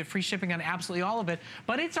more, you'll get free shipping on absolutely all of it.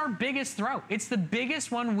 But it's our biggest throw. It's the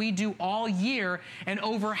biggest one we do all year, and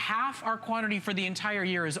over half our quantity for the entire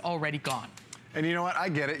year is already gone. And you know what? I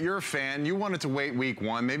get it. You're a fan. You wanted to wait week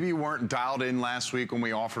 1. Maybe you weren't dialed in last week when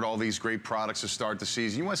we offered all these great products to start the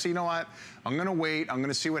season. You want to say, you know what? I'm going to wait. I'm going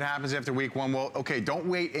to see what happens after week 1. Well, okay, don't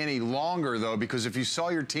wait any longer, though, because if you saw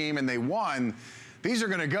your team and they won, these are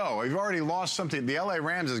going to go. You've already lost something. The LA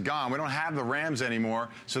Rams is gone. We don't have the Rams anymore,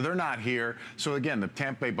 so they're not here. So, again, the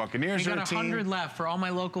Tampa Bay Buccaneers are a team. 100 left for all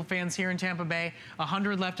my local fans here in Tampa Bay.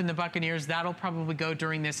 100 left in the Buccaneers. That'll probably go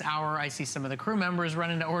during this hour. I see some of the crew members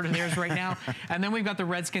running to order theirs right now. And then we've got the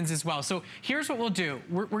Redskins as well. So here's what we'll do.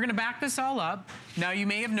 We're going to back this all up. Now, you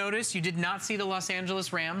may have noticed you did not see the Los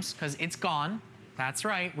Angeles Rams because it's gone. That's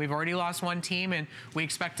right. We've already lost 1 team, and we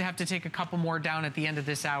expect to have to take a couple more down at the end of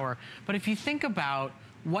this hour. But if you think about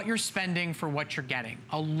what you're spending for what you're getting,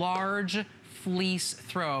 a large fleece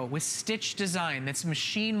throw with stitch design that's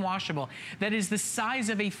machine washable, that is the size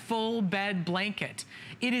of a full bed blanket.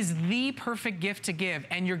 It is the perfect gift to give,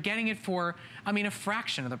 and you're getting it for, I mean, a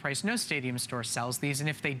fraction of the price. No stadium store sells these, and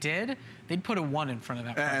if they did, they'd put a 1 in front of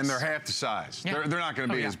that price. And they're half the size. Yeah. They're not going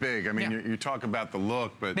to be as big. I mean, you talk about the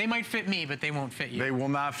look, but they might fit me, but they won't fit you. They will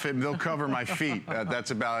not fit. They'll cover my feet.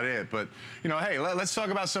 That's about it. But, hey, let's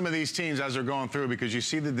talk about some of these teams as they're going through, because you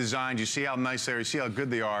see the designs, you see how nice they are, you see how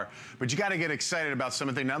good they are, but you got to get excited about some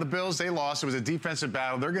of the things. Now, the Bills, they lost. It was a defensive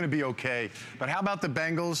battle. They're going to be okay. But how about the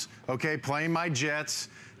Bengals, okay, playing my Jets?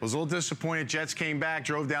 I was a little disappointed. Jets came back,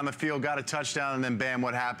 drove down the field, got a touchdown, and then bam,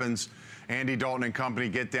 what happens? Andy Dalton and company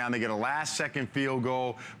get down. They get a last-second field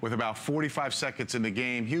goal with about 45 seconds in the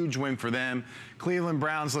game. Huge win for them. Cleveland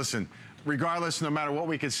Browns, listen, regardless, no matter what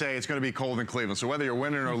we could say, it's going to be cold in Cleveland. So whether you're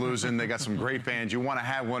winning or losing, they got some great fans. You want to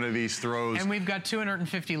have one of these throws. And we've got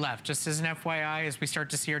 250 left, just as an FYI, as we start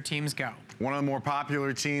to see our teams go. One of the more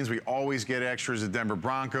popular teams, we always get extras, the Denver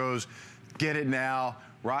Broncos. Get it now.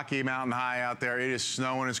 Rocky Mountain High out there. It is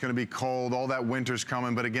snowing. It's going to be cold. All that winter's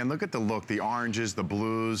coming. But again, look at the look, the oranges, the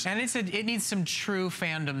blues. And it needs some true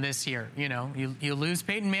fandom this year. You know, you lose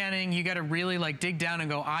Peyton Manning. You got to really like dig down and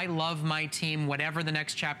go, I love my team, whatever the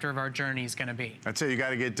next chapter of our journey is going to be. That's it. You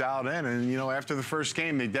got to get dialed in. And, you know, after the first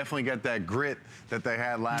game, they definitely got that grit that they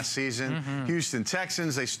had last season. Houston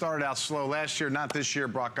Texans, they started out slow last year. Not this year.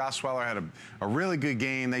 Brock Osweiler had a really good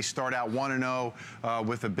game. They start out 1-0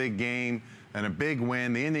 with a big game and a big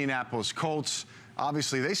win. The Indianapolis Colts,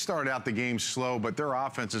 obviously, they started out the game slow, but their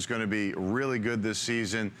offense is going to be really good this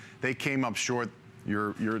season. They came up short.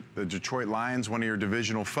 The Detroit Lions, one of your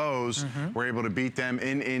divisional foes, were able to beat them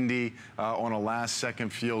in Indy on a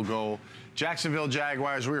last-second field goal. Jacksonville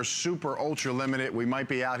Jaguars, we are super ultra limited. We might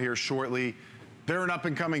be out here shortly. They're an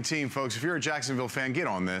up-and-coming team, folks. If you're a Jacksonville fan, get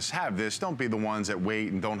on this. Have this. Don't be the ones that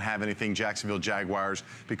wait and don't have anything Jacksonville Jaguars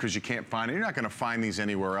because you can't find it. You're not going to find these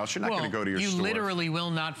anywhere else. You're not going to go to your store. You literally will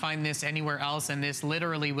not find this anywhere else, and this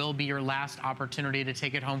literally will be your last opportunity to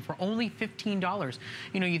take it home for only $15.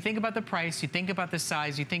 You know, you think about the price, you think about the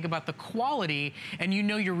size, you think about the quality, and you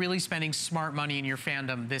know you're really spending smart money in your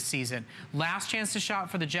fandom this season. Last chance to shop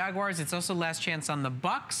for the Jaguars. It's also last chance on the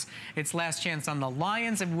Bucks. It's last chance on the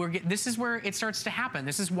Lions, and this is where it starts to happen.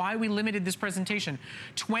 This is why we limited this presentation.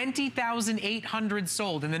 20,800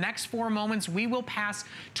 sold. In the next 4 moments, we will pass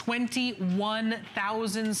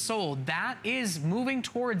 21,000 sold. That is moving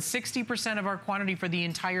towards 60% of our quantity for the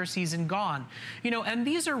entire season gone. You know, and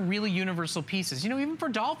these are really universal pieces. You know, even for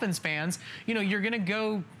Dolphins fans, you know, you're going to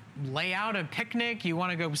go lay out a picnic, you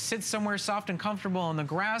want to go sit somewhere soft and comfortable on the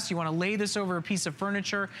grass, you want to lay this over a piece of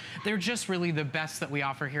furniture. They're just really the best that we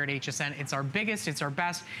offer here at HSN. It's our biggest, it's our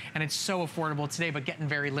best, and it's so affordable today, but getting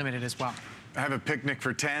very limited as well. Have a picnic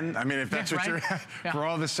for 10. I mean, if that's what you're for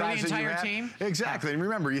all the size that you have. Team? Exactly. And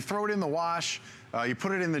remember, you throw it in the wash, you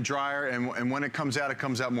put it in the dryer, and when it comes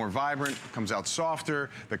out more vibrant, it comes out softer.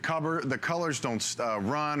 The colors don't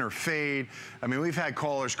run or fade. I mean, we've had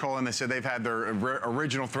callers call in, they said they've had their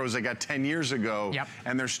original throws they got 10 years ago,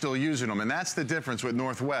 and they're still using them. And that's the difference with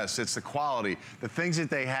Northwest. It's the quality, the things that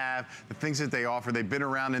they have, the things that they offer. They've been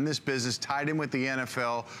around in this business, tied in with the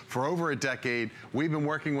NFL for over a decade. We've been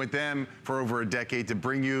working with them for over a decade to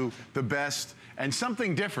bring you the best and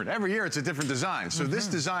something different. Every year it's a different design. So this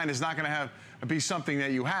design is not going to be something that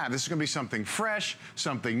you have. This is going to be something fresh,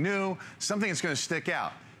 something new, something that's going to stick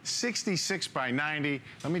out. 66 by 90.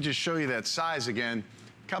 Let me just show you that size again.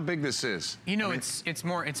 Look how big this is. You know, I mean, it's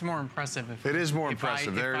more impressive. It is more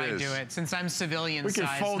impressive. There it is. If I do it, since I'm civilian size. We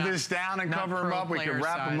size, can fold this down and cover them up. We can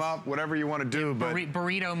wrap them up, whatever you want to do. But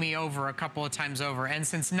burrito me over a couple of times over. And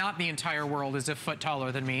since not the entire world is a foot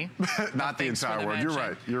taller than me, not the entire world. You're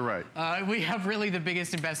right. You're right. We have really the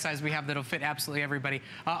biggest and best size we have that'll fit absolutely everybody.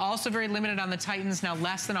 Also very limited on the Titans. Now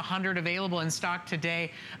less than 100 available in stock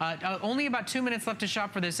today. Only about 2 minutes left to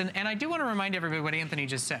shop for this. And I do want to remind everybody what Anthony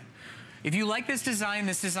just said. If you like this design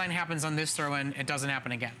happens on this throw-in, it doesn't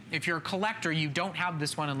happen again. If you're a collector, you don't have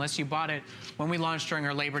this one unless you bought it when we launched during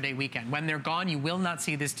our Labor Day weekend. When they're gone, you will not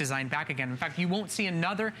see this design back again. In fact, you won't see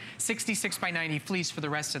another 66 by 90 fleece for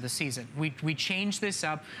the rest of the season. We change this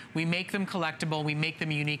up, we make them collectible, we make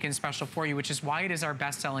them unique and special for you, which is why it is our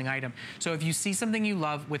best-selling item. So if you see something you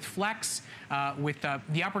love with Flex, with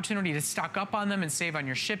the opportunity to stock up on them and save on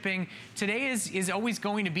your shipping, today is always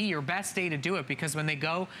going to be your best day to do it, because when they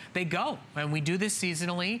go, they go. And we do this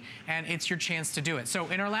seasonally, and it's your chance to do it. So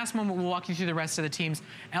in our last moment, we'll walk you through the rest of the teams.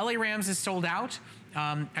 LA Rams is sold out.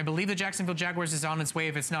 I believe the Jacksonville Jaguars is on its way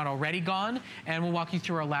if it's not already gone. And we'll walk you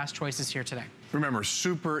through our last choices here today. Remember,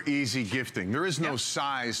 super easy gifting. There is no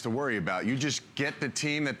size to worry about. You just get the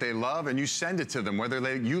team that they love and you send it to them.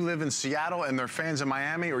 Whether you live in Seattle and they're fans in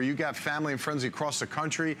Miami, or you got family and friends across the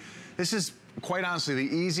country, this is quite honestly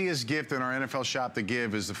the easiest gift in our NFL shop to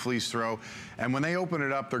give is the fleece throw. And when they open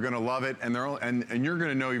it up, they're going to love it, and you're going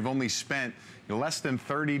to know you've only spent less than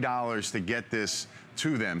 $30 to get this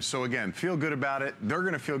to them. So again, feel good about it. They're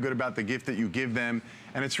going to feel good about the gift that you give them.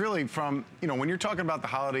 And it's really from, when you're talking about the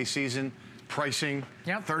holiday season, pricing,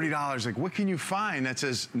 Yep. $30. Like, what can you find that's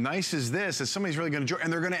as nice as this, that somebody's really going to enjoy,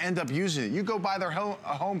 and they're going to end up using it? You go buy their a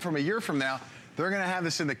home from a year from now, they're going to have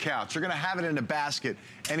this in the couch. They're going to have it in a basket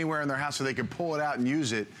anywhere in their house so they can pull it out and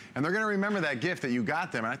use it. And they're going to remember that gift that you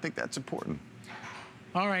got them, and I think that's important.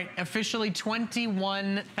 All right, officially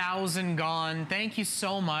 21,000 gone. Thank you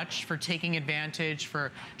so much for taking advantage,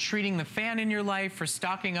 for treating the fan in your life, for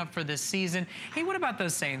stocking up for this season. Hey, what about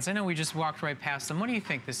those Saints? I know we just walked right past them. What do you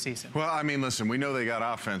think this season? Well, I mean, listen, we know they got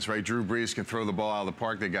offense, right? Drew Brees can throw the ball out of the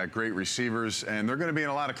park. They got great receivers, and they're going to be in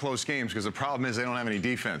a lot of close games because the problem is they don't have any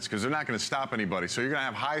defense because they're not going to stop anybody. So you're going to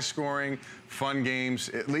have high-scoring, fun games.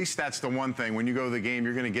 At least that's the one thing. When you go to the game,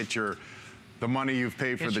 you're going to get the money you've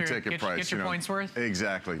paid for the ticket price. Get your points worth?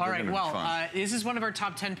 Exactly. All right, well, this is one of our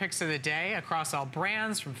top 10 picks of the day across all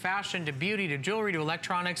brands, from fashion to beauty to jewelry to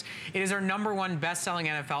electronics. It is our #1 best-selling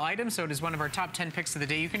NFL item, so it is one of our top 10 picks of the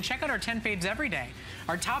day. You can check out our 10 faves every day.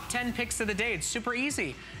 Our top 10 picks of the day. It's super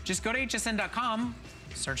easy. Just go to hsn.com.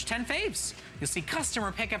 Search 10 faves. You'll see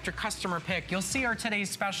customer pick after customer pick. You'll see our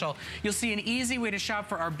today's special. You'll see an easy way to shop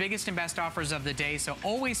for our biggest and best offers of the day. So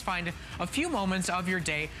always find a few moments of your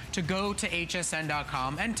day to go to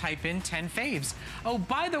hsn.com and type in 10 faves. Oh,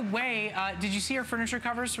 by the way, did you see our furniture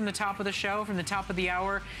covers from the top of the show, from the top of the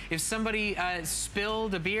hour? If somebody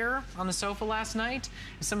spilled a beer on the sofa last night,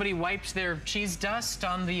 if somebody wiped their cheese dust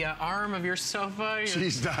on the arm of your sofa, your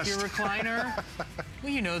recliner,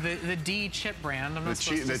 well, you know, the D chip brand. I'm not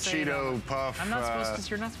supposed to say Cheeto Puff. I'm not supposed to.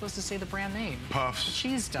 You're not supposed to say the brand name. Puffs.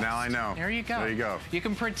 Cheese dust. Now I know. There you go. There you go. You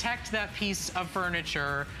can protect that piece of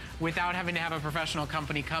furniture without having to have a professional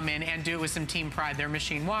company come in and do it with some team pride. They're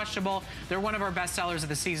machine washable. They're one of our best sellers of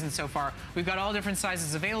the season so far. We've got all different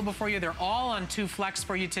sizes available for you. They're all on 2 flex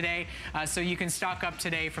for you today, so you can stock up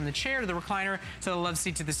today from the chair to the recliner to the love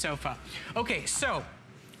seat to the sofa. Okay, so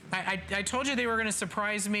I told you they were going to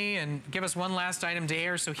surprise me and give us one last item to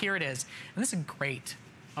air, so here it is. And this is great.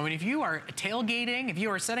 I mean, if you are tailgating, if you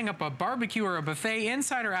are setting up a barbecue or a buffet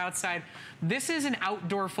inside or outside, this is an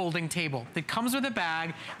outdoor folding table that comes with a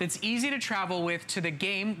bag that's easy to travel with to the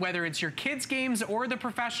game, whether it's your kids' games or the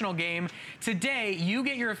professional game. Today, you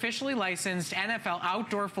get your officially licensed NFL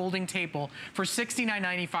outdoor folding table for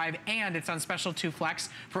 $69.95, and it's on special 2 flex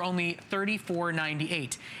for only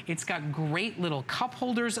 $34.98. It's got great little cup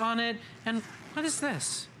holders on it, and what is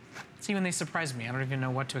this? See, when they surprise me, I don't even know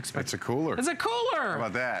what to expect. It's a cooler. It's a cooler. How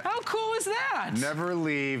about that? How cool is that? Never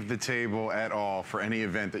leave the table at all for any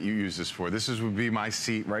event that you use this for. This would be my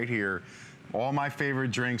seat right here. All my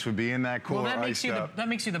favorite drinks would be in that cooler. Well, that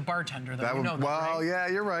makes you the bartender, though. You know that, well, right? Yeah,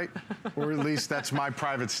 you're right. Or at least that's my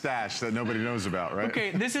private stash that nobody knows about, right?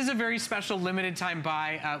 Okay, this is a very special limited time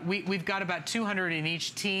buy. We've got about 200 in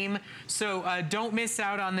each team, so don't miss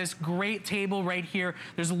out on this great table right here.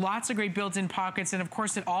 There's lots of great built-in pockets, and of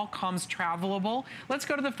course, it all comes travelable. Let's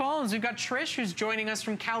go to the phones. We've got Trish, who's joining us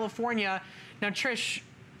from California. Now, Trish,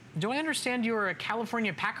 do I understand you're a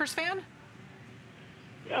California Packers fan?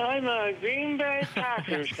 I'm a Green Bay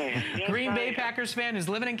Packers fan. Yes, Green Bay Packers fan who's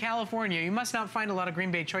living in California. You must not find a lot of Green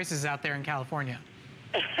Bay choices out there in California.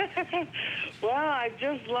 Well, I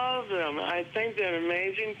just love them. I think they're an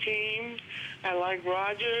amazing team. I like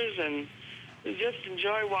Rodgers and just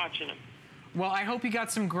enjoy watching them. Well, I hope you got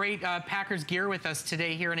some great Packers gear with us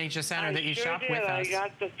today here in HSN, or that you shopped with us. I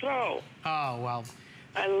got the throw. Oh, well.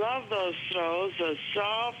 I love those throws. They're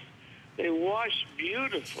soft. They wash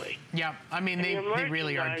beautifully. Yeah, I mean, they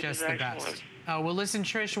really are just the best. Well, listen,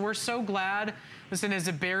 Trish, we're so glad. Listen, as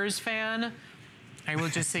a Bears fan, I will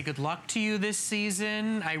just say good luck to you this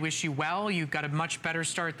season. I wish you well. You've got a much better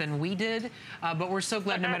start than we did. But we're so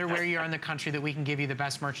glad no matter where you are in the country that we can give you the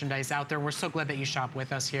best merchandise out there. We're so glad that you shop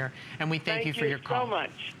with us here. And we thank you for your call.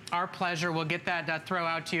 Thank you so much. Our pleasure. We'll get that throw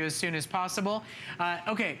out to you as soon as possible.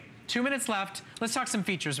 Okay. 2 minutes left. Let's talk some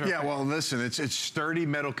features real quick. Well, listen, it's sturdy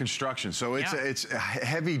metal construction, so it's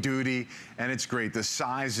heavy duty and it's great. The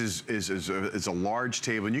size is a large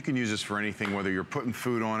table, and you can use this for anything, whether you're putting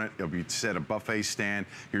food on it, it'll be set a buffet stand,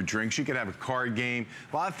 your drinks. You could have a card game.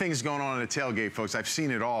 A lot of things going on in a tailgate, folks. I've seen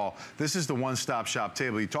it all. This is the one-stop shop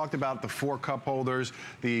table. You talked about the 4 cup holders,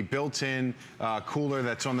 the built-in cooler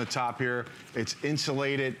that's on the top here. It's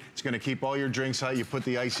insulated. It's going to keep all your drinks hot. You put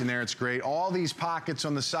the ice in there. It's great. All these pockets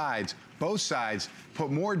on the side. Both sides,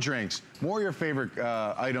 put more drinks, more of your favorite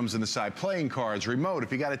items in the side, playing cards, remote,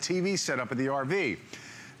 if you got a TV set up at the RV.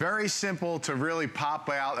 Very simple to really pop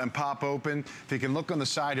out and pop open. If you can look on the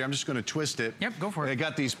side here, I'm just gonna twist it. Yep, go for it. They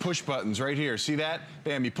got these push buttons right here. See that?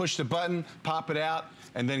 Bam, you push the button, pop it out,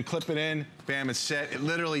 and then clip it in. Bam, it's set. It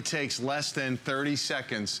literally takes less than 30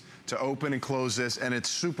 seconds to open and close this, and it's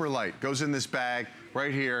super light. Goes in this bag,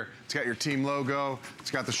 right here. It's got your team logo.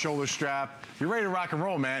 It's got the shoulder strap. You're ready to rock and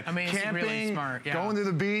roll, man. I mean, Camping, it's really smart. Yeah. going to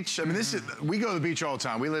the beach. I mean, we go to the beach all the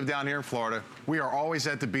time. We live down here in Florida. We are always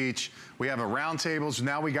at the beach. We have a round tables.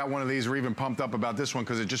 Now we got one of these. We're even pumped up about this one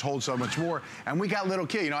because it just holds so much more. And we got little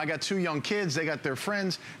kids. You know, I got 2 young kids. They got their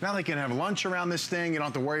friends. Now they can have lunch around this thing. You don't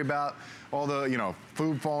have to worry about all the, you know,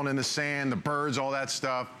 food falling in the sand, the birds, all that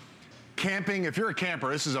stuff. Camping, if you're a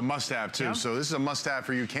camper, this is a must-have too. Yep. So this is a must-have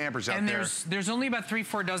for you campers out there. And there's only about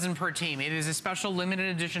 3-4 dozen per team. It is a special limited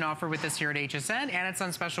edition offer with us here at HSN, and it's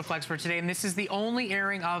on Special Flex for today. And this is the only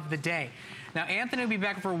airing of the day. Now, Anthony will be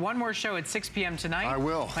back for one more show at 6 p.m. tonight. I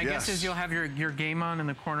will, My guess is you'll have your game on in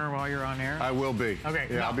the corner while you're on air. I will be. Okay.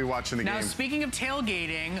 Yeah, I'll be watching the game. Now, speaking of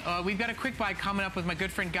tailgating, we've got a quick buy coming up with my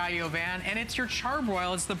good friend Guy Yovan, and it's your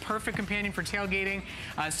Charbroil. It's the perfect companion for tailgating.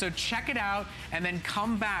 So check it out, and then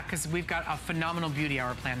come back, because we've got a phenomenal beauty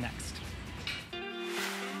hour planned next.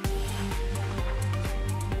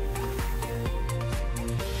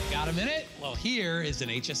 Got a minute? Well, here is an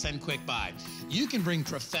HSN Quick Buy. You can bring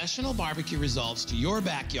professional barbecue results to your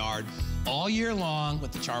backyard all year long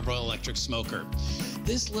with the Charbroil Electric Smoker.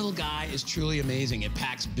 This little guy is truly amazing. It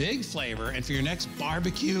packs big flavor, and for your next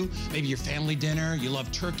barbecue, maybe your family dinner, you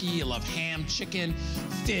love turkey, you love ham, chicken,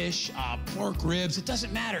 fish, pork ribs, it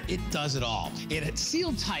doesn't matter. It does it all. It's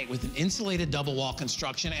sealed tight with an insulated double wall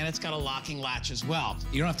construction, and it's got a locking latch as well.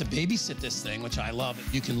 You don't have to babysit this thing, which I love.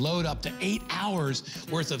 You can load up to 8 hours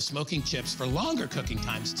worth of smoking chips for longer cooking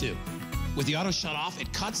times too. With the auto shut off,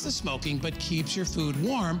 it cuts the smoking but keeps your food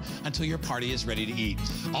warm until your party is ready to eat.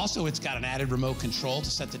 Also, it's got an added remote control to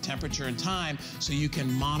set the temperature and time so you can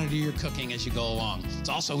monitor your cooking as you go along. It's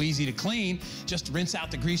also easy to clean. Just rinse out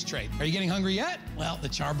the grease tray. Are you getting hungry yet? Well, the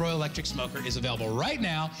Charbroil Electric Smoker is available right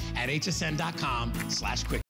now at hsn.com/quick.